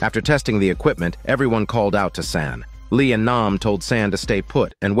pain. After testing the equipment, everyone called out to San. Lee and Nam told San to stay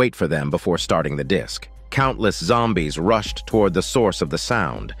put and wait for them before starting the disc. Countless zombies rushed toward the source of the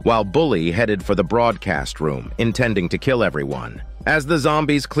sound, while Bully headed for the broadcast room, intending to kill everyone. As the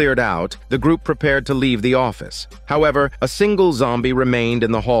zombies cleared out, the group prepared to leave the office. However, a single zombie remained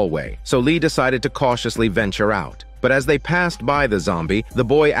in the hallway, so Lee decided to cautiously venture out. But as they passed by the zombie, the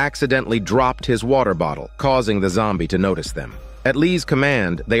boy accidentally dropped his water bottle, causing the zombie to notice them. At Lee's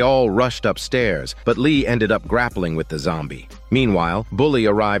command, they all rushed upstairs, but Lee ended up grappling with the zombie. Meanwhile, Bully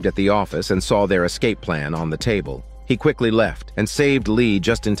arrived at the office and saw their escape plan on the table. He quickly left and saved Lee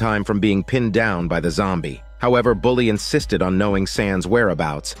just in time from being pinned down by the zombie. However, Bully insisted on knowing San's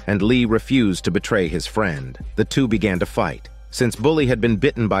whereabouts, and Lee refused to betray his friend. The two began to fight. Since Bully had been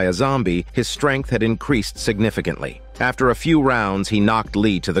bitten by a zombie, his strength had increased significantly. After a few rounds, he knocked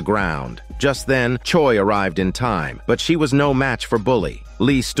Lee to the ground. Just then, Choi arrived in time, but she was no match for Bully.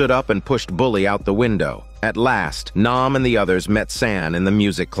 Lee stood up and pushed Bully out the window. At last, Nam and the others met San in the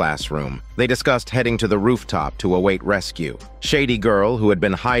music classroom. They discussed heading to the rooftop to await rescue. Shady Girl, who had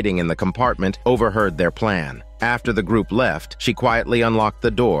been hiding in the compartment, overheard their plan. After the group left, she quietly unlocked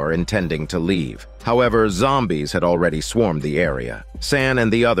the door, intending to leave. However, zombies had already swarmed the area. San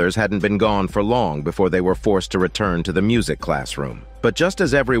and the others hadn't been gone for long before they were forced to return to the music classroom. But just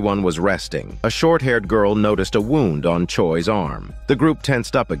as everyone was resting, a short-haired girl noticed a wound on Choi's arm. The group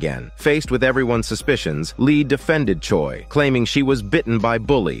tensed up again. Faced with everyone's suspicions, Lee defended Choi, claiming she was bitten by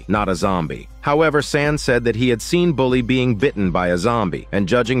Bully, not a zombie. However, San said that he had seen Bully being bitten by a zombie, and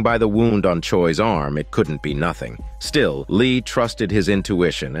judging by the wound on Choi's arm, it couldn't be nothing. Still, Lee trusted his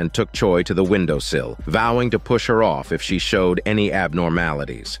intuition and took Choi to the windowsill, vowing to push her off if she showed any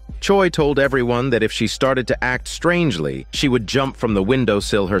abnormalities. Choi told everyone that if she started to act strangely, she would jump from the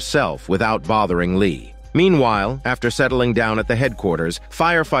windowsill herself without bothering Lee. Meanwhile, after settling down at the headquarters,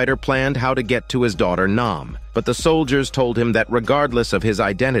 Firefighter planned how to get to his daughter Nam, but the soldiers told him that regardless of his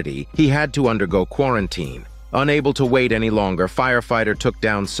identity, he had to undergo quarantine. Unable to wait any longer, Firefighter took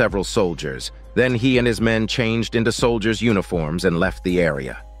down several soldiers. Then he and his men changed into soldiers' uniforms and left the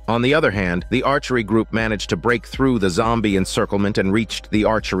area. On the other hand, the archery group managed to break through the zombie encirclement and reached the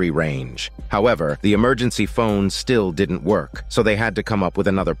archery range. However, the emergency phone still didn't work, so they had to come up with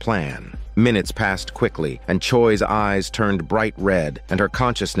another plan. Minutes passed quickly, and Choi's eyes turned bright red, and her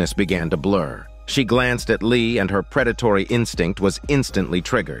consciousness began to blur. She glanced at Lee, and her predatory instinct was instantly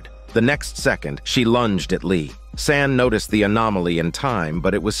triggered. The next second, she lunged at Lee. San noticed the anomaly in time,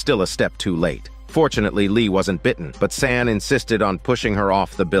 but it was still a step too late. Fortunately, Lee wasn't bitten, but San insisted on pushing her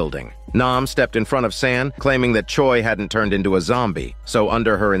off the building. Nam stepped in front of San, claiming that Choi hadn't turned into a zombie, so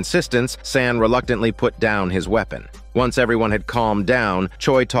under her insistence, San reluctantly put down his weapon. Once everyone had calmed down,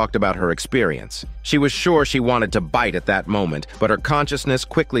 Choi talked about her experience. She was sure she wanted to bite at that moment, but her consciousness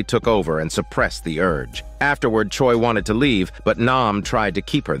quickly took over and suppressed the urge. Afterward, Choi wanted to leave, but Nam tried to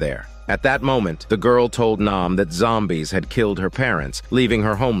keep her there. At that moment, the girl told Nam that zombies had killed her parents, leaving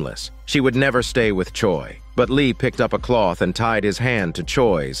her homeless. She would never stay with Choi. But Lee picked up a cloth and tied his hand to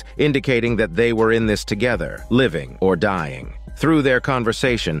Choi's, indicating that they were in this together, living or dying. Through their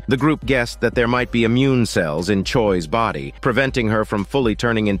conversation, the group guessed that there might be immune cells in Choi's body, preventing her from fully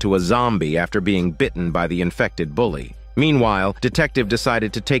turning into a zombie after being bitten by the infected bully. Meanwhile, Detective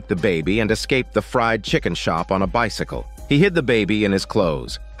decided to take the baby and escape the fried chicken shop on a bicycle. He hid the baby in his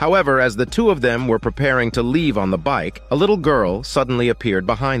clothes. However, as the two of them were preparing to leave on the bike, a little girl suddenly appeared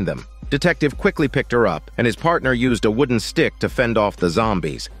behind them. Detective quickly picked her up, and his partner used a wooden stick to fend off the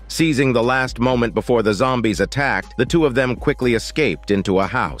zombies. Seizing the last moment before the zombies attacked, the two of them quickly escaped into a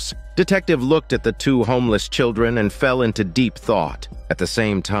house. Detective looked at the two homeless children and fell into deep thought. At the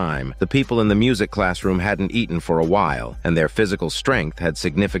same time, the people in the music classroom hadn't eaten for a while, and their physical strength had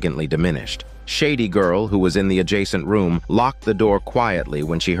significantly diminished. Shady Girl, who was in the adjacent room, locked the door quietly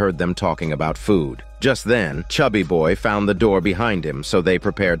when she heard them talking about food. Just then, Chubby Boy found the door behind him, so they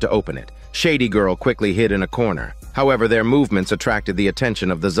prepared to open it. Shady Girl quickly hid in a corner. However, their movements attracted the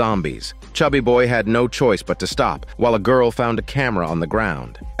attention of the zombies. Chubby Boy had no choice but to stop, while a girl found a camera on the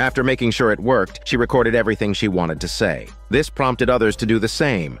ground. After making sure it worked, she recorded everything she wanted to say. This prompted others to do the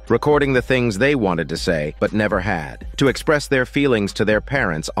same, recording the things they wanted to say but never had, to express their feelings to their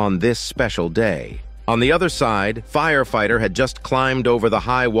parents on this special day. On the other side, Firefighter had just climbed over the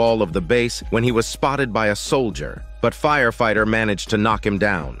high wall of the base when he was spotted by a soldier, but Firefighter managed to knock him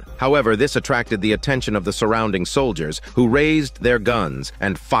down. However, this attracted the attention of the surrounding soldiers, who raised their guns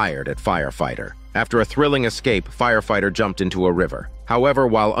and fired at Firefighter. After a thrilling escape, Firefighter jumped into a river. However,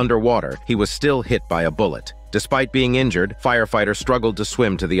 while underwater, he was still hit by a bullet. Despite being injured, Firefighter struggled to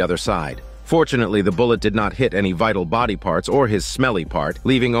swim to the other side. Fortunately, the bullet did not hit any vital body parts or his smelly part,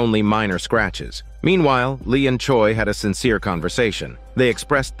 leaving only minor scratches. Meanwhile, Lee and Choi had a sincere conversation. They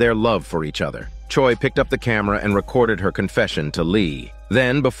expressed their love for each other. Choi picked up the camera and recorded her confession to Lee.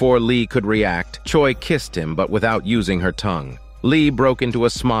 Then, before Lee could react, Choi kissed him but without using her tongue. Lee broke into a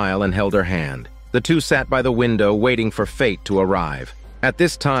smile and held her hand. The two sat by the window waiting for fate to arrive. At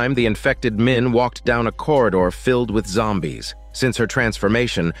this time, the infected Min walked down a corridor filled with zombies. Since her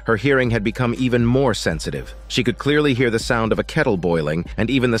transformation, her hearing had become even more sensitive. She could clearly hear the sound of a kettle boiling and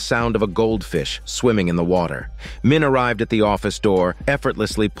even the sound of a goldfish swimming in the water. Min arrived at the office door,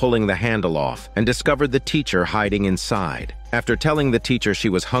 effortlessly pulling the handle off, and discovered the teacher hiding inside. After telling the teacher she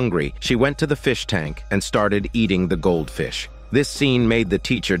was hungry, she went to the fish tank and started eating the goldfish. This scene made the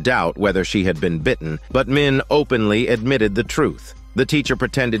teacher doubt whether she had been bitten, but Min openly admitted the truth. The teacher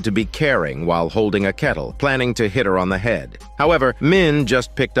pretended to be caring while holding a kettle, planning to hit her on the head. However, Min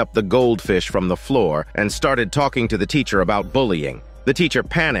just picked up the goldfish from the floor and started talking to the teacher about bullying. The teacher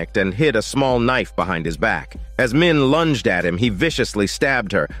panicked and hid a small knife behind his back. As Min lunged at him, he viciously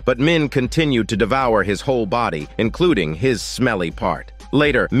stabbed her, but Min continued to devour his whole body, including his smelly part.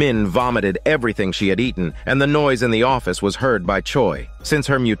 Later, Min vomited everything she had eaten, and the noise in the office was heard by Choi. Since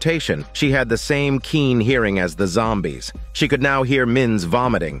her mutation, she had the same keen hearing as the zombies. She could now hear Min's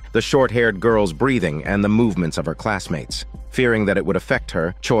vomiting, the short-haired girl's breathing, and the movements of her classmates. Fearing that it would affect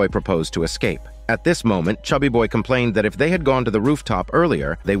her, Choi proposed to escape. At this moment, Chubby Boy complained that if they had gone to the rooftop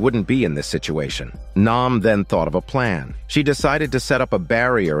earlier, they wouldn't be in this situation. Nam then thought of a plan. She decided to set up a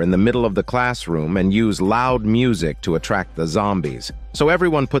barrier in the middle of the classroom and use loud music to attract the zombies. So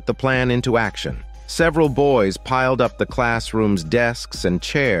everyone put the plan into action. Several boys piled up the classroom's desks and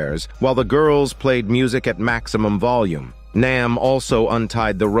chairs, while the girls played music at maximum volume. Nam also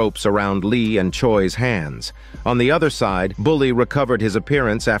untied the ropes around Lee and Choi's hands. On the other side, Bully recovered his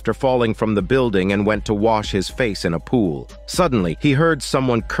appearance after falling from the building and went to wash his face in a pool. Suddenly, he heard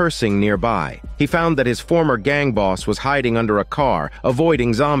someone cursing nearby. He found that his former gang boss was hiding under a car,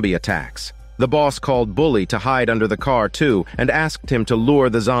 avoiding zombie attacks. The boss called Bully to hide under the car too and asked him to lure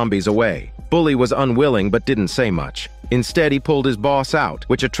the zombies away. Bully was unwilling but didn't say much. Instead, he pulled his boss out,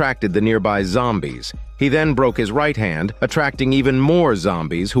 which attracted the nearby zombies. He then broke his right hand, attracting even more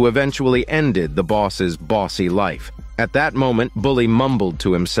zombies who eventually ended the boss's bossy life. At that moment, Bully mumbled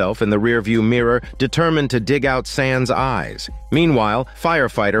to himself in the rearview mirror, determined to dig out San's eyes. Meanwhile,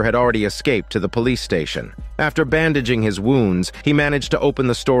 Firefighter had already escaped to the police station. After bandaging his wounds, he managed to open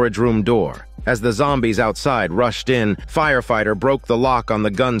the storage room door. As the zombies outside rushed in, Firefighter broke the lock on the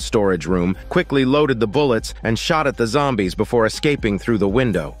gun storage room, quickly loaded the bullets, and shot at the zombies before escaping through the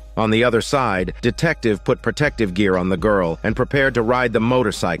window. On the other side, Detective put protective gear on the girl and prepared to ride the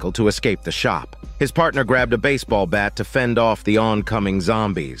motorcycle to escape the shop. His partner grabbed a baseball bat to fend off the oncoming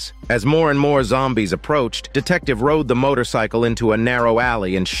zombies. As more and more zombies approached, Detective rode the motorcycle into a narrow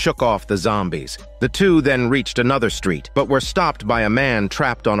alley and shook off the zombies. The two then reached another street, but were stopped by a man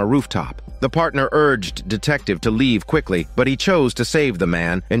trapped on a rooftop. The partner urged Detective to leave quickly, but he chose to save the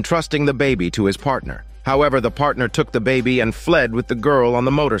man, entrusting the baby to his partner. However, the partner took the baby and fled with the girl on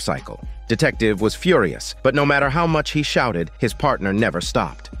the motorcycle. Detective was furious, but no matter how much he shouted, his partner never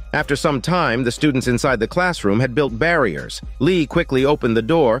stopped. After some time, the students inside the classroom had built barriers. Lee quickly opened the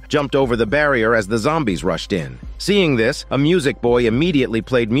door, jumped over the barrier as the zombies rushed in. Seeing this, a music boy immediately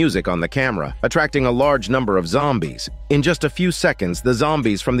played music on the camera, attracting a large number of zombies. In just a few seconds, the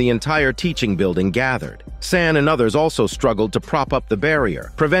zombies from the entire teaching building gathered. San and others also struggled to prop up the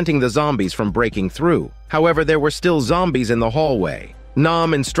barrier, preventing the zombies from breaking through. However, there were still zombies in the hallway.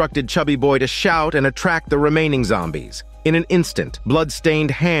 Nam instructed Chubby Boy to shout and attract the remaining zombies. In an instant,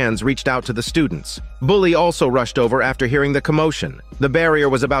 blood-stained hands reached out to the students. Bully also rushed over after hearing the commotion. The barrier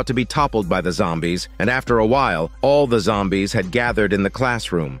was about to be toppled by the zombies, and after a while, all the zombies had gathered in the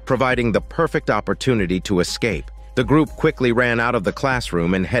classroom, providing the perfect opportunity to escape. The group quickly ran out of the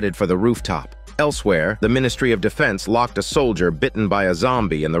classroom and headed for the rooftop. Elsewhere, the Ministry of Defense locked a soldier bitten by a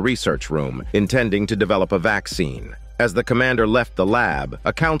zombie in the research room, intending to develop a vaccine. As the commander left the lab,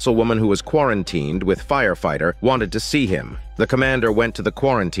 a councilwoman who was quarantined with firefighter wanted to see him. The commander went to the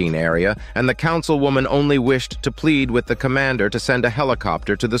quarantine area, and the councilwoman only wished to plead with the commander to send a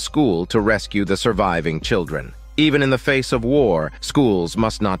helicopter to the school to rescue the surviving children. Even in the face of war, schools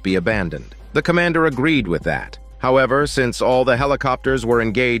must not be abandoned. The commander agreed with that. However, since all the helicopters were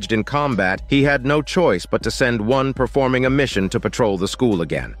engaged in combat, he had no choice but to send one performing a mission to patrol the school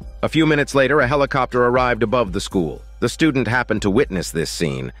again. A few minutes later, a helicopter arrived above the school. The student happened to witness this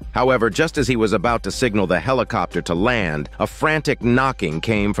scene. However, just as he was about to signal the helicopter to land, a frantic knocking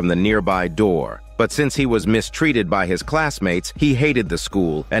came from the nearby door. But since he was mistreated by his classmates, he hated the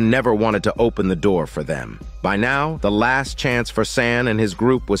school and never wanted to open the door for them. By now, the last chance for San and his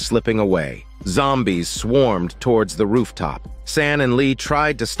group was slipping away. Zombies swarmed towards the rooftop. San and Lee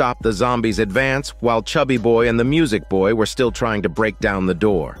tried to stop the zombies' advance, while Chubby Boy and the music boy were still trying to break down the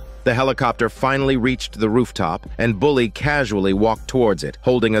door. The helicopter finally reached the rooftop, and Bully casually walked towards it,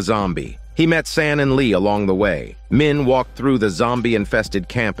 holding a zombie. He met San and Lee along the way. Min walked through the zombie-infested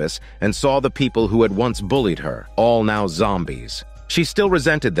campus and saw the people who had once bullied her, all now zombies. She still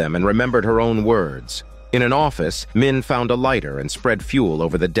resented them and remembered her own words. In an office, Min found a lighter and spread fuel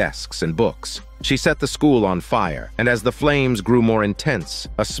over the desks and books. She set the school on fire, and as the flames grew more intense,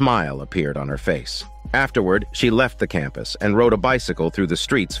 a smile appeared on her face. Afterward, she left the campus and rode a bicycle through the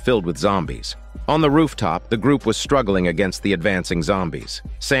streets filled with zombies. On the rooftop, the group was struggling against the advancing zombies.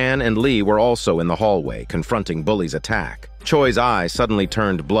 San and Lee were also in the hallway, confronting Bully's attack. Choi's eye suddenly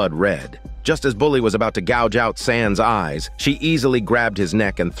turned blood red. Just as Bully was about to gouge out San's eyes, she easily grabbed his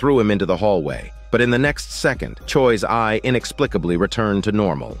neck and threw him into the hallway. But in the next second, Choi's eye inexplicably returned to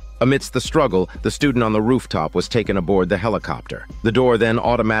normal. Amidst the struggle, the student on the rooftop was taken aboard the helicopter. The door then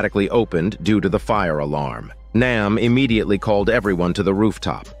automatically opened due to the fire alarm. Nam immediately called everyone to the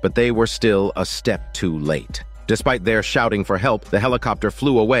rooftop, but they were still a step too late. Despite their shouting for help, the helicopter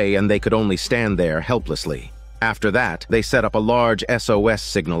flew away and they could only stand there helplessly. After that, they set up a large SOS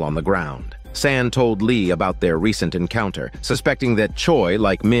signal on the ground. San told Lee about their recent encounter, suspecting that Choi,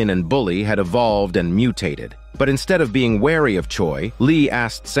 like Min and Bully, had evolved and mutated. But instead of being wary of Choi, Lee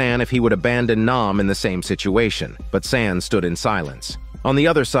asked San if he would abandon Nam in the same situation, but San stood in silence. On the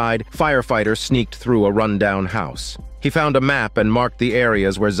other side, firefighters sneaked through a rundown house. He found a map and marked the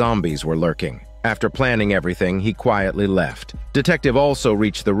areas where zombies were lurking. After planning everything, he quietly left. Detective also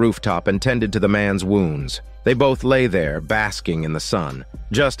reached the rooftop and tended to the man's wounds. They both lay there, basking in the sun.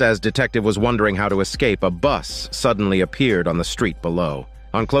 Just as Detective was wondering how to escape, a bus suddenly appeared on the street below.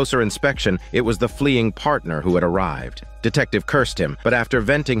 On closer inspection, it was the fleeing partner who had arrived. Detective cursed him, but after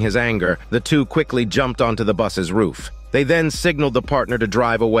venting his anger, the two quickly jumped onto the bus's roof. They then signaled the partner to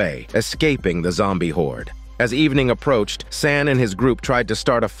drive away, escaping the zombie horde. As evening approached, San and his group tried to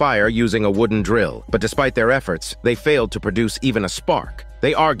start a fire using a wooden drill, but despite their efforts, they failed to produce even a spark.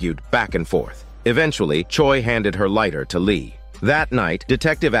 They argued back and forth. Eventually, Choi handed her lighter to Lee. That night,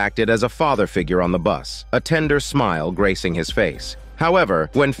 Detective acted as a father figure on the bus, a tender smile gracing his face. However,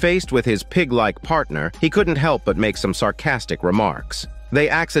 when faced with his pig-like partner, he couldn't help but make some sarcastic remarks. They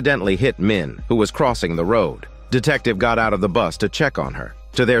accidentally hit Min, who was crossing the road. Detective got out of the bus to check on her.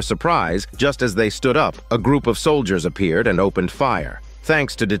 To their surprise, just as they stood up, a group of soldiers appeared and opened fire.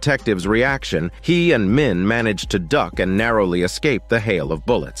 Thanks to Detective's reaction, he and Min managed to duck and narrowly escape the hail of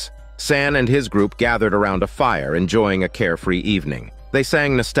bullets. San and his group gathered around a fire, enjoying a carefree evening. They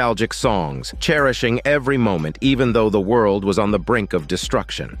sang nostalgic songs, cherishing every moment even though the world was on the brink of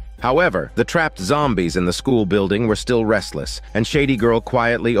destruction. However, the trapped zombies in the school building were still restless, and Shady Girl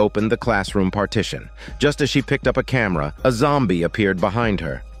quietly opened the classroom partition. Just as she picked up a camera, a zombie appeared behind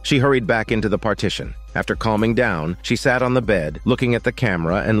her. She hurried back into the partition. After calming down, she sat on the bed, looking at the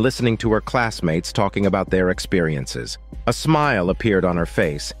camera and listening to her classmates talking about their experiences. A smile appeared on her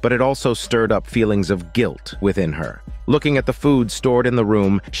face, but it also stirred up feelings of guilt within her. Looking at the food stored in the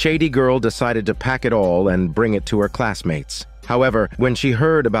room, Shady Girl decided to pack it all and bring it to her classmates. However, when she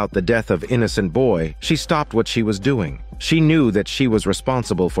heard about the death of innocent boy, she stopped what she was doing. She knew that she was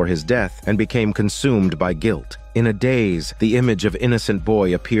responsible for his death and became consumed by guilt. In a daze, the image of innocent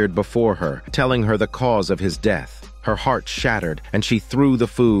boy appeared before her, telling her the cause of his death. Her heart shattered, and she threw the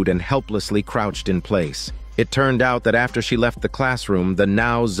food and helplessly crouched in place. It turned out that after she left the classroom, the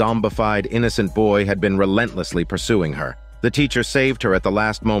now zombified innocent boy had been relentlessly pursuing her. The teacher saved her at the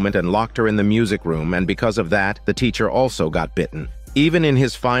last moment and locked her in the music room, and because of that, the teacher also got bitten. Even in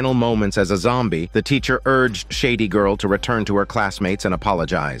his final moments as a zombie, the teacher urged Shady Girl to return to her classmates and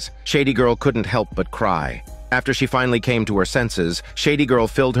apologize. Shady Girl couldn't help but cry. After she finally came to her senses, Shady Girl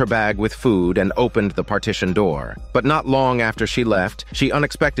filled her bag with food and opened the partition door. But not long after she left, she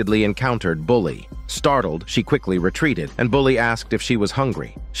unexpectedly encountered Bully. Startled, she quickly retreated, and Bully asked if she was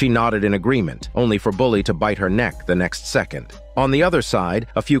hungry. She nodded in agreement, only for Bully to bite her neck the next second. On the other side,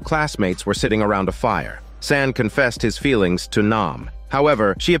 a few classmates were sitting around a fire. San confessed his feelings to Nam.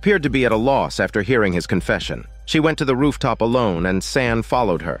 However, she appeared to be at a loss after hearing his confession. She went to the rooftop alone, and San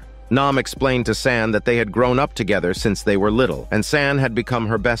followed her. Nam explained to San that they had grown up together since they were little, and San had become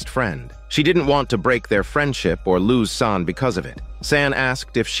her best friend. She didn't want to break their friendship or lose San because of it. San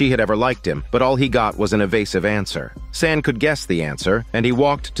asked if she had ever liked him, but all he got was an evasive answer. San could guess the answer, and he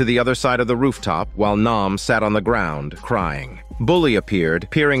walked to the other side of the rooftop while Nam sat on the ground, crying. Bully appeared,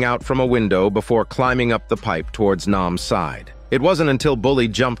 peering out from a window before climbing up the pipe towards Nam's side. It wasn't until Bully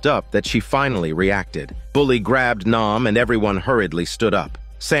jumped up that she finally reacted. Bully grabbed Nam and everyone hurriedly stood up.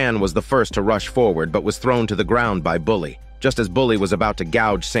 San was the first to rush forward but was thrown to the ground by Bully. Just as Bully was about to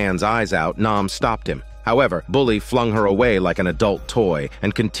gouge San's eyes out, Nam stopped him. However, Bully flung her away like an adult toy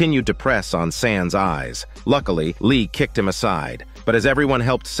and continued to press on San's eyes. Luckily, Lee kicked him aside. But as everyone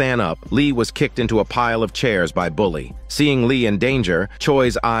helped San up, Lee was kicked into a pile of chairs by Bully. Seeing Lee in danger,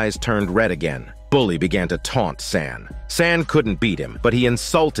 Choi's eyes turned red again. Bully began to taunt San. San couldn't beat him, but he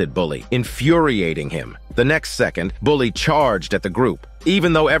insulted Bully, infuriating him. The next second, Bully charged at the group.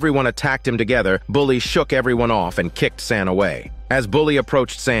 Even though everyone attacked him together, Bully shook everyone off and kicked San away. As Bully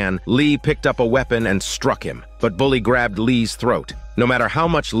approached San, Lee picked up a weapon and struck him, but Bully grabbed Lee's throat. No matter how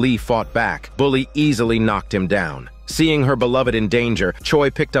much Lee fought back, Bully easily knocked him down. Seeing her beloved in danger, Choi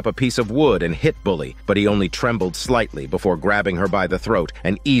picked up a piece of wood and hit Bully, but he only trembled slightly before grabbing her by the throat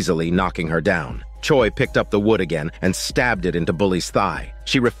and easily knocking her down. Choi picked up the wood again and stabbed it into Bully's thigh.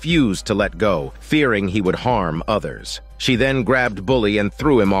 She refused to let go, fearing he would harm others. She then grabbed Bully and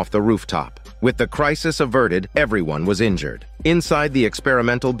threw him off the rooftop. With the crisis averted, everyone was injured. Inside the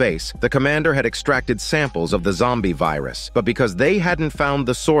experimental base, the commander had extracted samples of the zombie virus, but because they hadn't found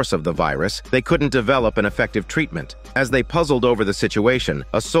the source of the virus, they couldn't develop an effective treatment. As they puzzled over the situation,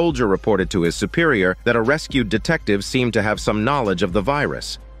 a soldier reported to his superior that a rescued detective seemed to have some knowledge of the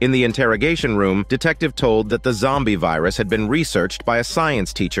virus. In the interrogation room, detective told that the zombie virus had been researched by a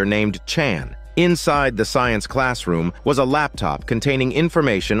science teacher named Chan. Inside the science classroom was a laptop containing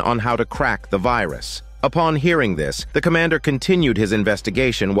information on how to crack the virus. Upon hearing this, the commander continued his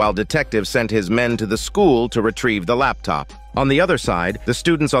investigation while detective sent his men to the school to retrieve the laptop. On the other side, the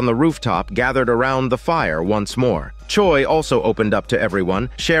students on the rooftop gathered around the fire once more. Choi also opened up to everyone,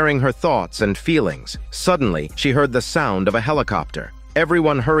 sharing her thoughts and feelings. Suddenly, she heard the sound of a helicopter.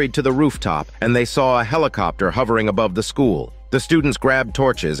 Everyone hurried to the rooftop, and they saw a helicopter hovering above the school. The students grabbed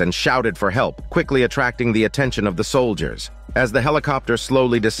torches and shouted for help, quickly attracting the attention of the soldiers. As the helicopter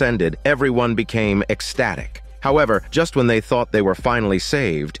slowly descended, everyone became ecstatic. However, just when they thought they were finally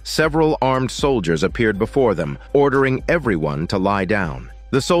saved, several armed soldiers appeared before them, ordering everyone to lie down.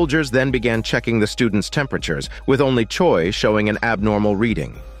 The soldiers then began checking the students' temperatures, with only Choi showing an abnormal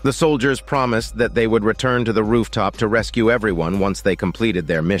reading. The soldiers promised that they would return to the rooftop to rescue everyone once they completed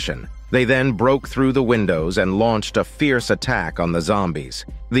their mission. They then broke through the windows and launched a fierce attack on the zombies.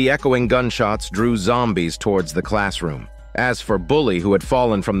 The echoing gunshots drew zombies towards the classroom. As for Bully, who had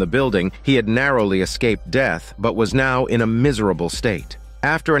fallen from the building, he had narrowly escaped death, but was now in a miserable state.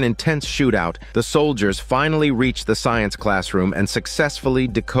 After an intense shootout, the soldiers finally reached the science classroom and successfully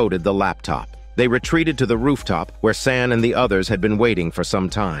decoded the laptop. They retreated to the rooftop, where San and the others had been waiting for some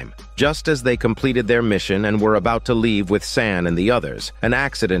time. Just as they completed their mission and were about to leave with San and the others, an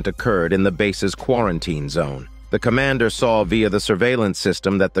accident occurred in the base's quarantine zone. The commander saw via the surveillance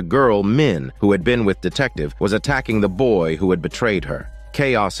system that the girl, Min, who had been with Detective, was attacking the boy who had betrayed her.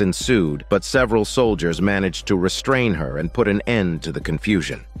 Chaos ensued, but several soldiers managed to restrain her and put an end to the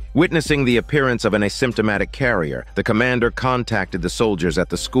confusion. Witnessing the appearance of an asymptomatic carrier, the commander contacted the soldiers at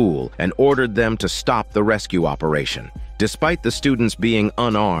the school and ordered them to stop the rescue operation. Despite the students being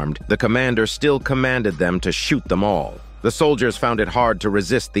unarmed, the commander still commanded them to shoot them all. The soldiers found it hard to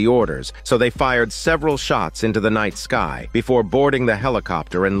resist the orders, so they fired several shots into the night sky before boarding the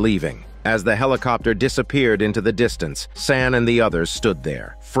helicopter and leaving. As the helicopter disappeared into the distance, San and the others stood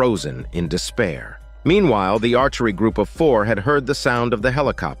there, frozen in despair. Meanwhile, the archery group of 4 had heard the sound of the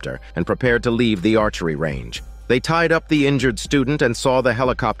helicopter and prepared to leave the archery range. They tied up the injured student and saw the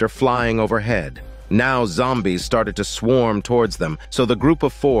helicopter flying overhead. Now zombies started to swarm towards them, so the group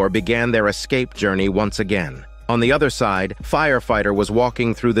of 4 began their escape journey once again. On the other side, Firefighter was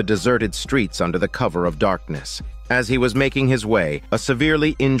walking through the deserted streets under the cover of darkness. As he was making his way, a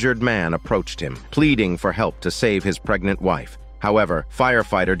severely injured man approached him, pleading for help to save his pregnant wife. However,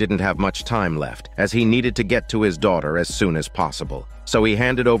 Firefighter didn't have much time left, as he needed to get to his daughter as soon as possible. So he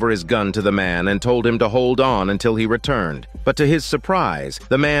handed over his gun to the man and told him to hold on until he returned. But to his surprise,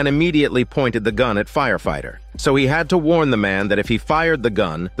 the man immediately pointed the gun at Firefighter. So he had to warn the man that if he fired the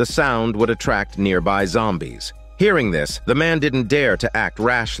gun, the sound would attract nearby zombies. Hearing this, the man didn't dare to act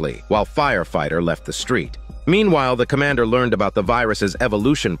rashly, while Firefighter left the street. Meanwhile, the commander learned about the virus's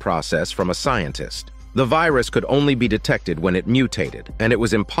evolution process from a scientist. The virus could only be detected when it mutated, and it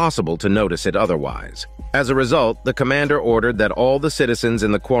was impossible to notice it otherwise. As a result, the commander ordered that all the citizens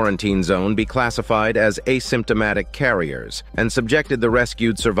in the quarantine zone be classified as asymptomatic carriers and subjected the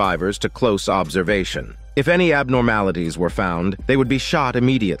rescued survivors to close observation. If any abnormalities were found, they would be shot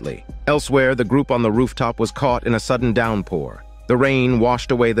immediately. Elsewhere, the group on the rooftop was caught in a sudden downpour. The rain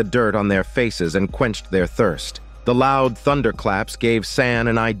washed away the dirt on their faces and quenched their thirst. The loud thunderclaps gave San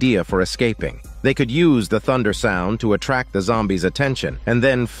an idea for escaping. They could use the thunder sound to attract the zombies' attention, and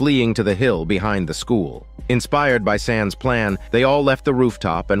then fleeing to the hill behind the school. Inspired by San's plan, they all left the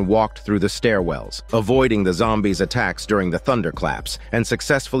rooftop and walked through the stairwells, avoiding the zombies' attacks during the thunderclaps, and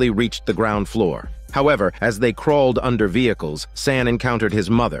successfully reached the ground floor. However, as they crawled under vehicles, San encountered his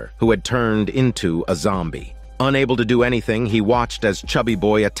mother, who had turned into a zombie. Unable to do anything, he watched as Chubby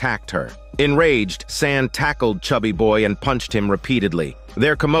Boy attacked her. Enraged, San tackled Chubby Boy and punched him repeatedly.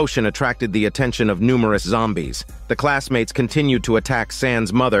 Their commotion attracted the attention of numerous zombies. The classmates continued to attack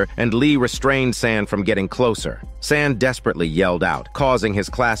San's mother, and Lee restrained San from getting closer. San desperately yelled out, causing his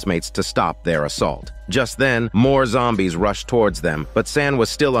classmates to stop their assault. Just then, more zombies rushed towards them, but San was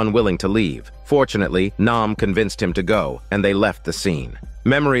still unwilling to leave. Fortunately, Nam convinced him to go, and they left the scene.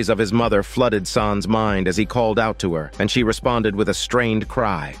 Memories of his mother flooded San's mind as he called out to her, and she responded with a strained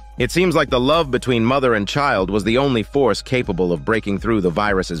cry. It seems like the love between mother and child was the only force capable of breaking through the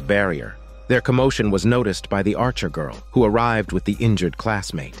virus's barrier. Their commotion was noticed by the Archer girl, who arrived with the injured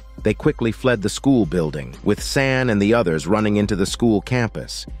classmate. They quickly fled the school building, with San and the others running into the school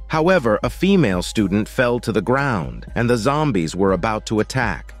campus. However, a female student fell to the ground, and the zombies were about to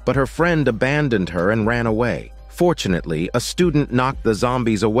attack, but her friend abandoned her and ran away. Fortunately, a student knocked the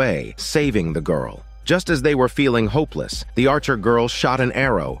zombies away, saving the girl. Just as they were feeling hopeless, the Archer girl shot an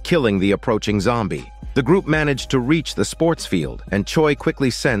arrow, killing the approaching zombie. The group managed to reach the sports field, and Choi quickly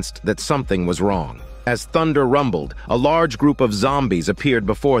sensed that something was wrong. As thunder rumbled, a large group of zombies appeared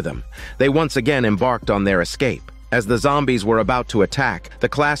before them. They once again embarked on their escape. As the zombies were about to attack, the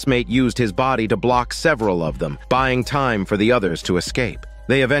classmate used his body to block several of them, buying time for the others to escape.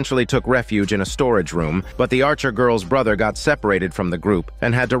 They eventually took refuge in a storage room, but the Archer girl's brother got separated from the group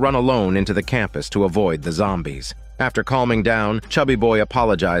and had to run alone into the campus to avoid the zombies. After calming down, Chubby Boy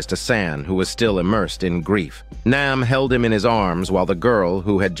apologized to San, who was still immersed in grief. Nam held him in his arms while the girl,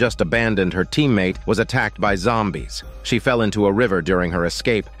 who had just abandoned her teammate, was attacked by zombies. She fell into a river during her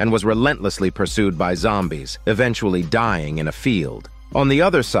escape and was relentlessly pursued by zombies, eventually dying in a field. On the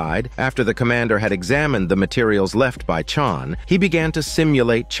other side, after the commander had examined the materials left by Chan, he began to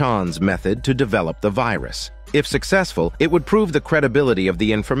simulate Chan's method to develop the virus. If successful, it would prove the credibility of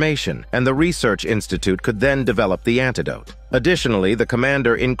the information, and the research institute could then develop the antidote. Additionally, the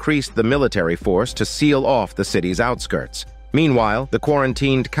commander increased the military force to seal off the city's outskirts. Meanwhile, the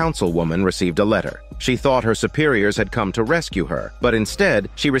quarantined councilwoman received a letter. She thought her superiors had come to rescue her, but instead,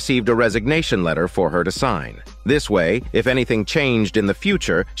 she received a resignation letter for her to sign. This way, if anything changed in the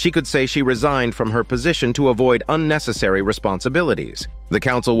future, she could say she resigned from her position to avoid unnecessary responsibilities. The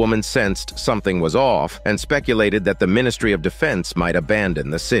councilwoman sensed something was off and speculated that the Ministry of Defense might abandon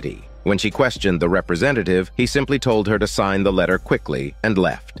the city. When she questioned the representative, he simply told her to sign the letter quickly and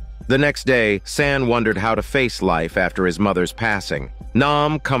left. The next day, San wondered how to face life after his mother's passing.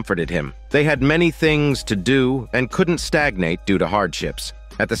 Nam comforted him. They had many things to do and couldn't stagnate due to hardships.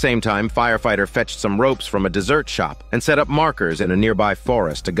 At the same time, Firefighter fetched some ropes from a dessert shop and set up markers in a nearby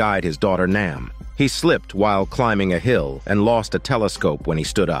forest to guide his daughter Nam. He slipped while climbing a hill and lost a telescope when he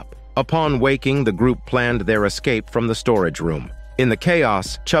stood up. Upon waking, the group planned their escape from the storage room. In the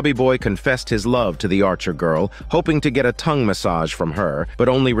chaos, Chubby Boy confessed his love to the Archer girl, hoping to get a tongue massage from her, but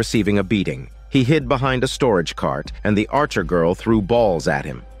only receiving a beating. He hid behind a storage cart, and the Archer girl threw balls at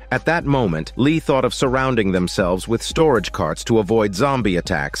him. At that moment, Lee thought of surrounding themselves with storage carts to avoid zombie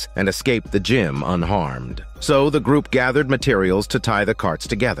attacks and escape the gym unharmed. So the group gathered materials to tie the carts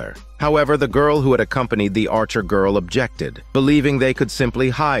together. However, the girl who had accompanied the Archer girl objected, believing they could simply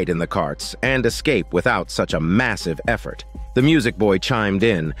hide in the carts and escape without such a massive effort. The music boy chimed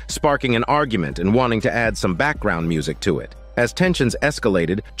in, sparking an argument and wanting to add some background music to it. As tensions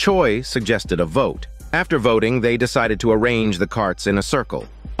escalated, Choi suggested a vote. After voting, they decided to arrange the carts in a circle.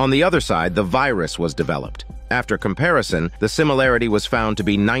 On the other side, the virus was developed. After comparison, the similarity was found to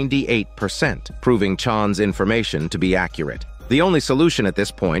be 98%, proving Chan's information to be accurate. The only solution at this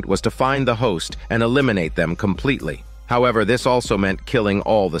point was to find the host and eliminate them completely. However, this also meant killing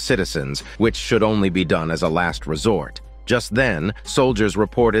all the citizens, which should only be done as a last resort. Just then, soldiers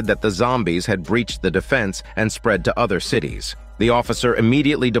reported that the zombies had breached the defense and spread to other cities. The officer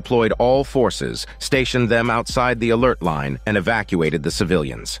immediately deployed all forces, stationed them outside the alert line, and evacuated the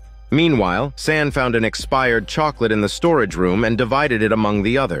civilians. Meanwhile, San found an expired chocolate in the storage room and divided it among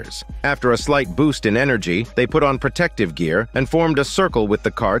the others. After a slight boost in energy, they put on protective gear and formed a circle with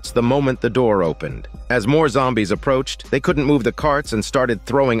the carts the moment the door opened. As more zombies approached, they couldn't move the carts and started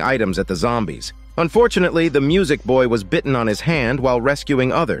throwing items at the zombies. Unfortunately, the music boy was bitten on his hand while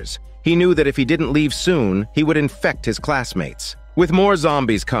rescuing others. He knew that if he didn't leave soon, he would infect his classmates. With more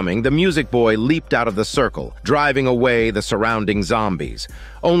zombies coming, the music boy leaped out of the circle, driving away the surrounding zombies.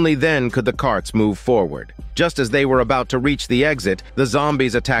 Only then could the carts move forward. Just as they were about to reach the exit, the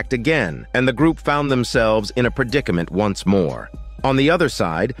zombies attacked again, and the group found themselves in a predicament once more. On the other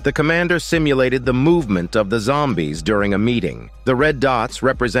side, the commander simulated the movement of the zombies during a meeting. The red dots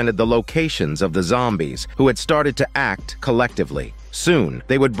represented the locations of the zombies, who had started to act collectively. Soon,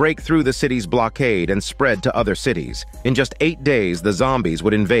 they would break through the city's blockade and spread to other cities. In just 8 days, the zombies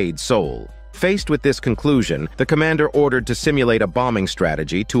would invade Seoul. Faced with this conclusion, the commander ordered to simulate a bombing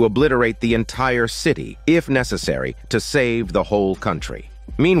strategy to obliterate the entire city, if necessary, to save the whole country.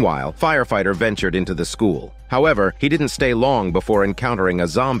 Meanwhile, Firefighter ventured into the school. However, he didn't stay long before encountering a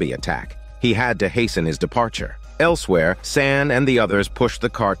zombie attack. He had to hasten his departure. Elsewhere, San and the others pushed the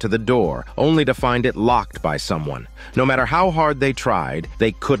cart to the door, only to find it locked by someone. No matter how hard they tried,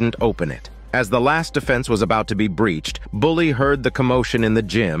 they couldn't open it. As the last defense was about to be breached, Bully heard the commotion in the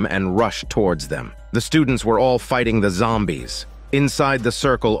gym and rushed towards them. The students were all fighting the zombies. Inside the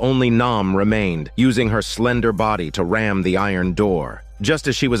circle, only Nam remained, using her slender body to ram the iron door. Just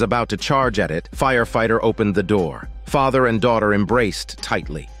as she was about to charge at it, Firefighter opened the door. Father and daughter embraced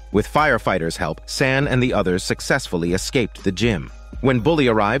tightly. With Firefighter's help, San and the others successfully escaped the gym. When Bully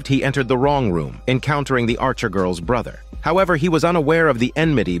arrived, he entered the wrong room, encountering the Archer girl's brother. However, he was unaware of the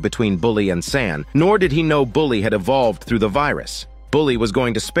enmity between Bully and San, nor did he know Bully had evolved through the virus. Bully was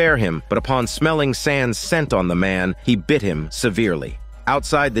going to spare him, but upon smelling San's scent on the man, he bit him severely.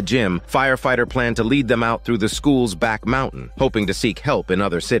 Outside the gym, Firefighter planned to lead them out through the school's back mountain, hoping to seek help in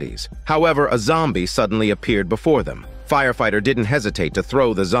other cities. However, a zombie suddenly appeared before them. Firefighter didn't hesitate to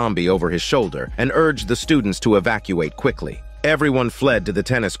throw the zombie over his shoulder and urged the students to evacuate quickly. Everyone fled to the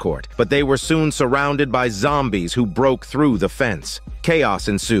tennis court, but they were soon surrounded by zombies who broke through the fence. Chaos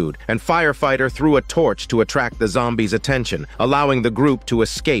ensued, and Firefighter threw a torch to attract the zombies' attention, allowing the group to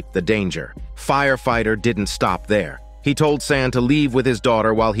escape the danger. Firefighter didn't stop there. He told San to leave with his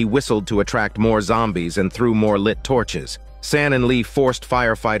daughter while he whistled to attract more zombies and threw more lit torches. San and Lee forced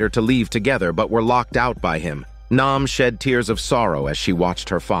Firefighter to leave together but were locked out by him. Nam shed tears of sorrow as she watched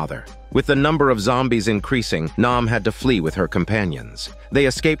her father. With the number of zombies increasing, Nam had to flee with her companions. They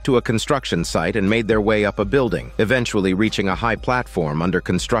escaped to a construction site and made their way up a building, eventually reaching a high platform under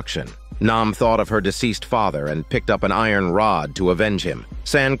construction. Nam thought of her deceased father and picked up an iron rod to avenge him.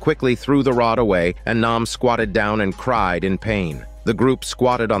 San quickly threw the rod away, and Nam squatted down and cried in pain. The group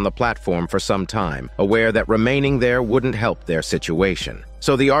squatted on the platform for some time, aware that remaining there wouldn't help their situation.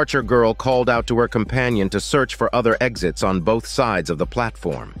 So the Archer girl called out to her companion to search for other exits on both sides of the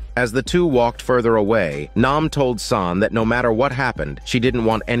platform. As the two walked further away, Nam told San that no matter what happened, she didn't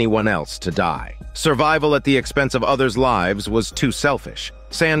want anyone else to die. Survival at the expense of others' lives was too selfish.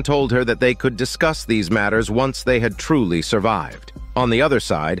 San told her that they could discuss these matters once they had truly survived. On the other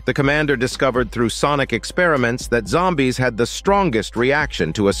side, the commander discovered through sonic experiments that zombies had the strongest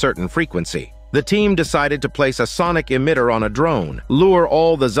reaction to a certain frequency. The team decided to place a sonic emitter on a drone, lure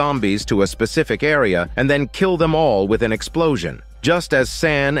all the zombies to a specific area, and then kill them all with an explosion. Just as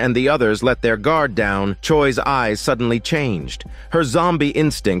San and the others let their guard down, Choi's eyes suddenly changed. Her zombie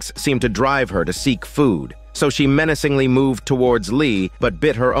instincts seemed to drive her to seek food, so she menacingly moved towards Lee but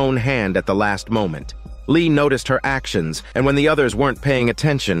bit her own hand at the last moment. Lee noticed her actions, and when the others weren't paying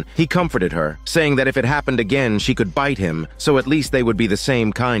attention, he comforted her, saying that if it happened again, she could bite him, so at least they would be the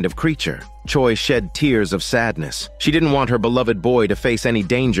same kind of creature. Choi shed tears of sadness. She didn't want her beloved boy to face any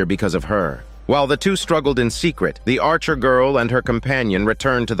danger because of her. While the two struggled in secret, the Archer girl and her companion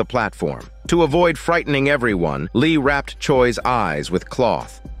returned to the platform. To avoid frightening everyone, Lee wrapped Choi's eyes with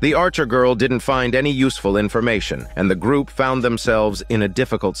cloth. The Archer girl didn't find any useful information, and the group found themselves in a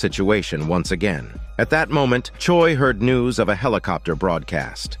difficult situation once again. At that moment, Choi heard news of a helicopter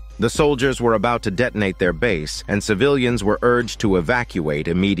broadcast. The soldiers were about to detonate their base, and civilians were urged to evacuate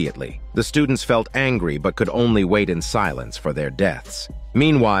immediately. The students felt angry but could only wait in silence for their deaths.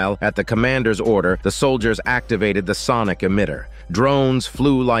 Meanwhile, at the commander's order, the soldiers activated the sonic emitter. Drones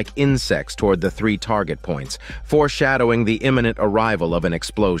flew like insects toward the 3 target points, foreshadowing the imminent arrival of an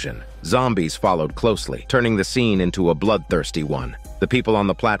explosion. Zombies followed closely, turning the scene into a bloodthirsty one. The people on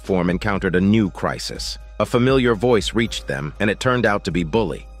the platform encountered a new crisis. A familiar voice reached them, and it turned out to be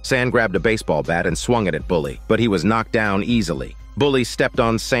Bully. San grabbed a baseball bat and swung it at Bully, but he was knocked down easily. Bully stepped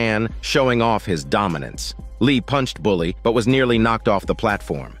on San, showing off his dominance. Lee punched Bully, but was nearly knocked off the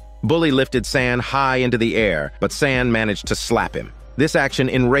platform. Bully lifted San high into the air, but San managed to slap him. This action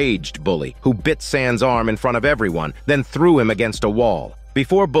enraged Bully, who bit San's arm in front of everyone, then threw him against a wall.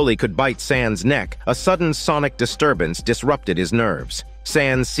 Before Bully could bite San's neck, a sudden sonic disturbance disrupted his nerves.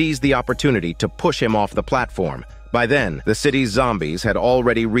 San seized the opportunity to push him off the platform. By then, the city's zombies had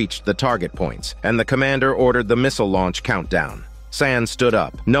already reached the target points, and the commander ordered the missile launch countdown. San stood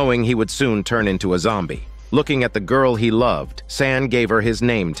up, knowing he would soon turn into a zombie. Looking at the girl he loved, San gave her his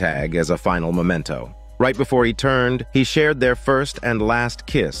name tag as a final memento. Right before he turned, he shared their first and last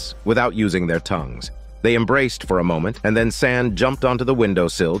kiss without using their tongues. They embraced for a moment, and then San jumped onto the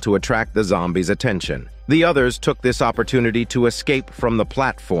windowsill to attract the zombies' attention. The others took this opportunity to escape from the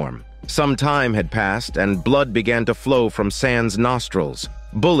platform. Some time had passed, and blood began to flow from San's nostrils.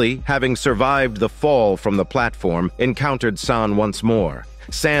 Bully, having survived the fall from the platform, encountered San once more.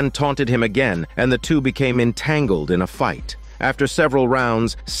 San taunted him again, and the two became entangled in a fight. After several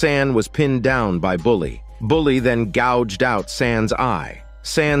rounds, San was pinned down by Bully. Bully then gouged out San's eye.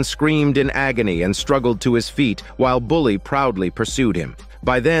 San screamed in agony and struggled to his feet, while Bully proudly pursued him.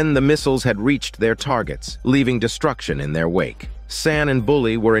 By then, the missiles had reached their targets, leaving destruction in their wake. San and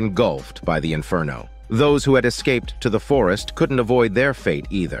Bully were engulfed by the inferno. Those who had escaped to the forest couldn't avoid their fate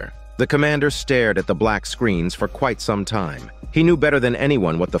either. The commander stared at the black screens for quite some time. He knew better than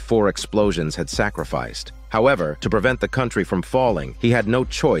anyone what the 4 explosions had sacrificed. However, to prevent the country from falling, he had no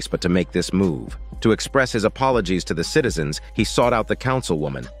choice but to make this move. To express his apologies to the citizens, he sought out the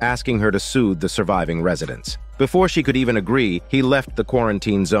councilwoman, asking her to soothe the surviving residents. Before she could even agree, he left the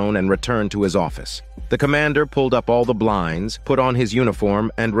quarantine zone and returned to his office. The commander pulled up all the blinds, put on his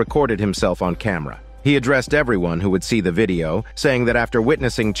uniform, and recorded himself on camera. He addressed everyone who would see the video, saying that after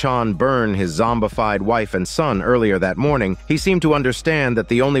witnessing Chan burn his zombified wife and son earlier that morning, he seemed to understand that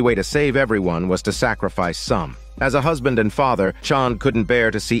the only way to save everyone was to sacrifice some. As a husband and father, Chan couldn't bear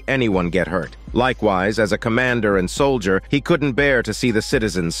to see anyone get hurt. Likewise, as a commander and soldier, he couldn't bear to see the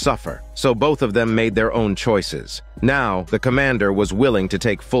citizens suffer. So both of them made their own choices. Now, the commander was willing to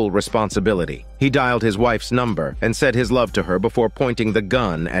take full responsibility. He dialed his wife's number and said his love to her before pointing the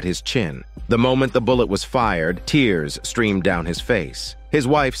gun at his chin. The moment the bullet was fired, tears streamed down his face. His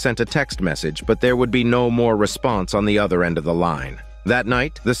wife sent a text message, but there would be no more response on the other end of the line. That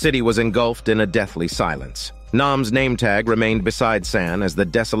night, the city was engulfed in a deathly silence. Nam's name tag remained beside San as the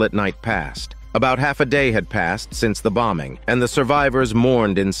desolate night passed. About half a day had passed since the bombing, and the survivors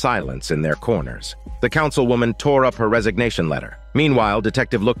mourned in silence in their corners. The councilwoman tore up her resignation letter. Meanwhile,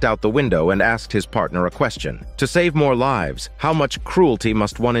 Detective looked out the window and asked his partner a question. To save more lives, how much cruelty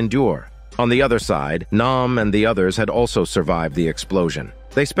must one endure? On the other side, Nam and the others had also survived the explosion.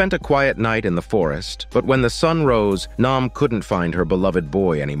 They spent a quiet night in the forest, but when the sun rose, Nam couldn't find her beloved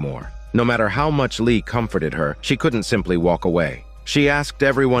boy anymore. No matter how much Lee comforted her, she couldn't simply walk away. She asked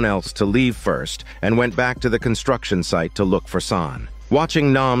everyone else to leave first and went back to the construction site to look for San.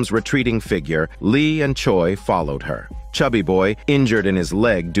 Watching Nam's retreating figure, Lee and Choi followed her. Chubby Boy, injured in his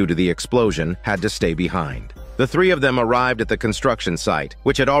leg due to the explosion, had to stay behind. The 3 of them arrived at the construction site,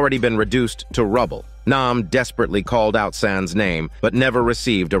 which had already been reduced to rubble. Nam desperately called out San's name, but never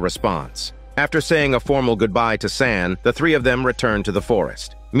received a response. After saying a formal goodbye to San, the three of them returned to the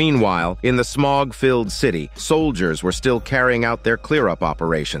forest. Meanwhile, in the smog-filled city, soldiers were still carrying out their clear-up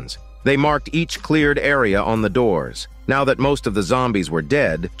operations. They marked each cleared area on the doors. Now that most of the zombies were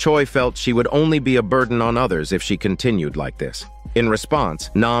dead, Choi felt she would only be a burden on others if she continued like this. In response,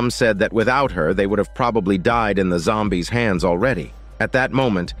 Nam said that without her, they would have probably died in the zombies' hands already. At that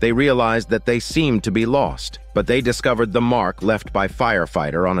moment, they realized that they seemed to be lost, but they discovered the mark left by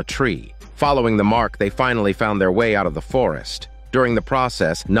firefighter on a tree. Following the mark, they finally found their way out of the forest. During the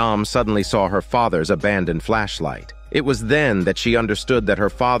process, Nam suddenly saw her father's abandoned flashlight. It was then that she understood that her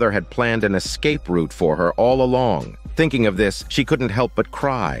father had planned an escape route for her all along. Thinking of this, she couldn't help but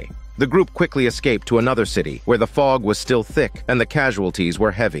cry. The group quickly escaped to another city, where the fog was still thick and the casualties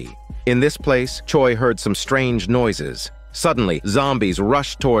were heavy. In this place, Choi heard some strange noises. Suddenly, zombies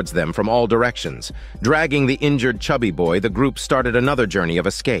rushed towards them from all directions. Dragging the injured Chubby Boy, the group started another journey of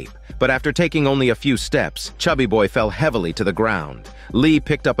escape. But after taking only a few steps, Chubby Boy fell heavily to the ground. Lee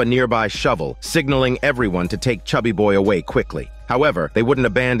picked up a nearby shovel, signaling everyone to take Chubby Boy away quickly. However, they wouldn't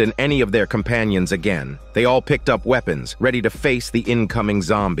abandon any of their companions again. They all picked up weapons, ready to face the incoming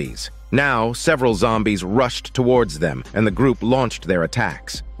zombies. Now, several zombies rushed towards them, and the group launched their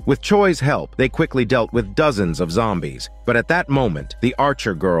attacks. With Choi's help, they quickly dealt with dozens of zombies. But at that moment, the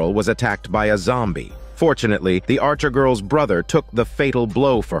Archer girl was attacked by a zombie. Fortunately, the Archer girl's brother took the fatal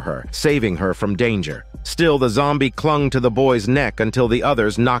blow for her, saving her from danger. Still, the zombie clung to the boy's neck until the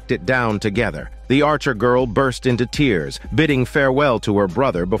others knocked it down together. The Archer girl burst into tears, bidding farewell to her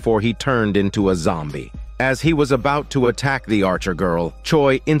brother before he turned into a zombie. As he was about to attack the Archer girl,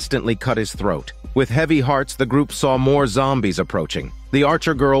 Choi instantly cut his throat. With heavy hearts, the group saw more zombies approaching. The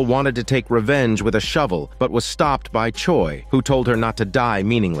Archer girl wanted to take revenge with a shovel, but was stopped by Choi, who told her not to die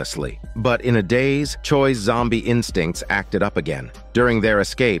meaninglessly. But in a daze, Choi's zombie instincts acted up again. During their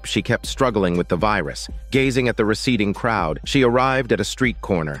escape, she kept struggling with the virus. Gazing at the receding crowd, she arrived at a street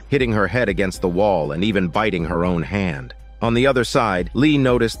corner, hitting her head against the wall and even biting her own hand. On the other side, Lee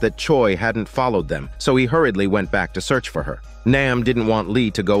noticed that Choi hadn't followed them, so he hurriedly went back to search for her. Nam didn't want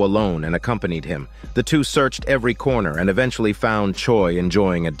Lee to go alone and accompanied him. The two searched every corner and eventually found Choi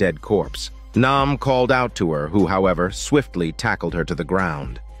enjoying a dead corpse. Nam called out to her, who, however, swiftly tackled her to the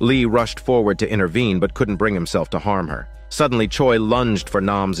ground. Lee rushed forward to intervene but couldn't bring himself to harm her. Suddenly, Choi lunged for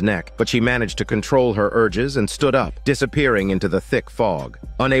Nam's neck, but she managed to control her urges and stood up, disappearing into the thick fog.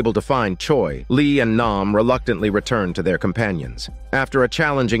 Unable to find Choi, Lee and Nam reluctantly returned to their companions. After a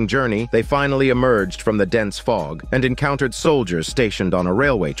challenging journey, they finally emerged from the dense fog and encountered soldiers stationed on a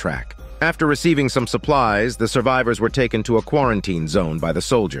railway track. After receiving some supplies, the survivors were taken to a quarantine zone by the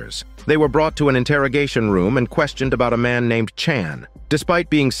soldiers. They were brought to an interrogation room and questioned about a man named Chan. Despite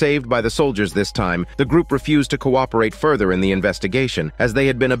being saved by the soldiers this time, the group refused to cooperate further in the investigation, as they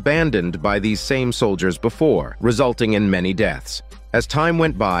had been abandoned by these same soldiers before, resulting in many deaths. As time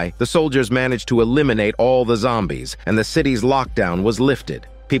went by, the soldiers managed to eliminate all the zombies, and the city's lockdown was lifted.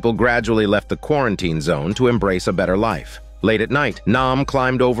 People gradually left the quarantine zone to embrace a better life. Late at night, Nam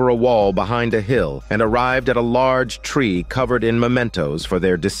climbed over a wall behind a hill and arrived at a large tree covered in mementos for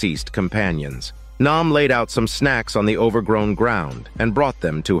their deceased companions. Nam laid out some snacks on the overgrown ground and brought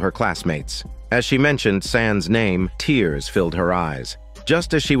them to her classmates. As she mentioned San's name, tears filled her eyes.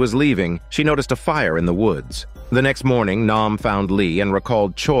 Just as she was leaving, she noticed a fire in the woods. The next morning, Nam found Lee and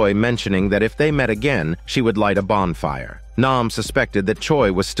recalled Choi mentioning that if they met again, she would light a bonfire. Nam suspected that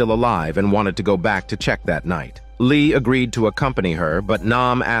Choi was still alive and wanted to go back to check that night. Lee agreed to accompany her, but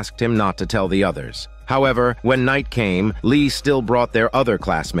Nam asked him not to tell the others. However, when night came, Lee still brought their other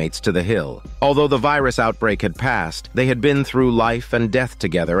classmates to the hill. Although the virus outbreak had passed, they had been through life and death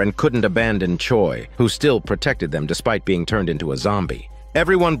together and couldn't abandon Choi, who still protected them despite being turned into a zombie.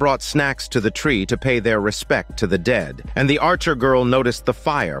 Everyone brought snacks to the tree to pay their respect to the dead, and the Archer girl noticed the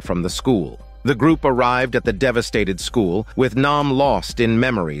fire from the school. The group arrived at the devastated school, with Nam lost in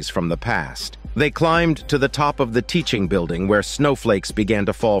memories from the past. They climbed to the top of the teaching building where snowflakes began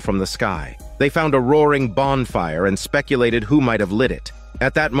to fall from the sky. They found a roaring bonfire and speculated who might have lit it.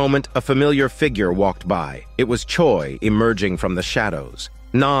 At that moment, a familiar figure walked by. It was Choi emerging from the shadows.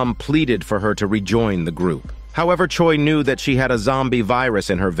 Nam pleaded for her to rejoin the group. However, Choi knew that she had a zombie virus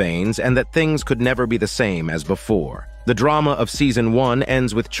in her veins and that things could never be the same as before. The drama of Season 1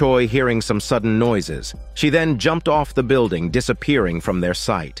 ends with Choi hearing some sudden noises. She then jumped off the building, disappearing from their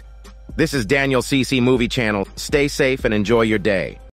sight. This is Daniel CC Movie Channel. Stay safe and enjoy your day.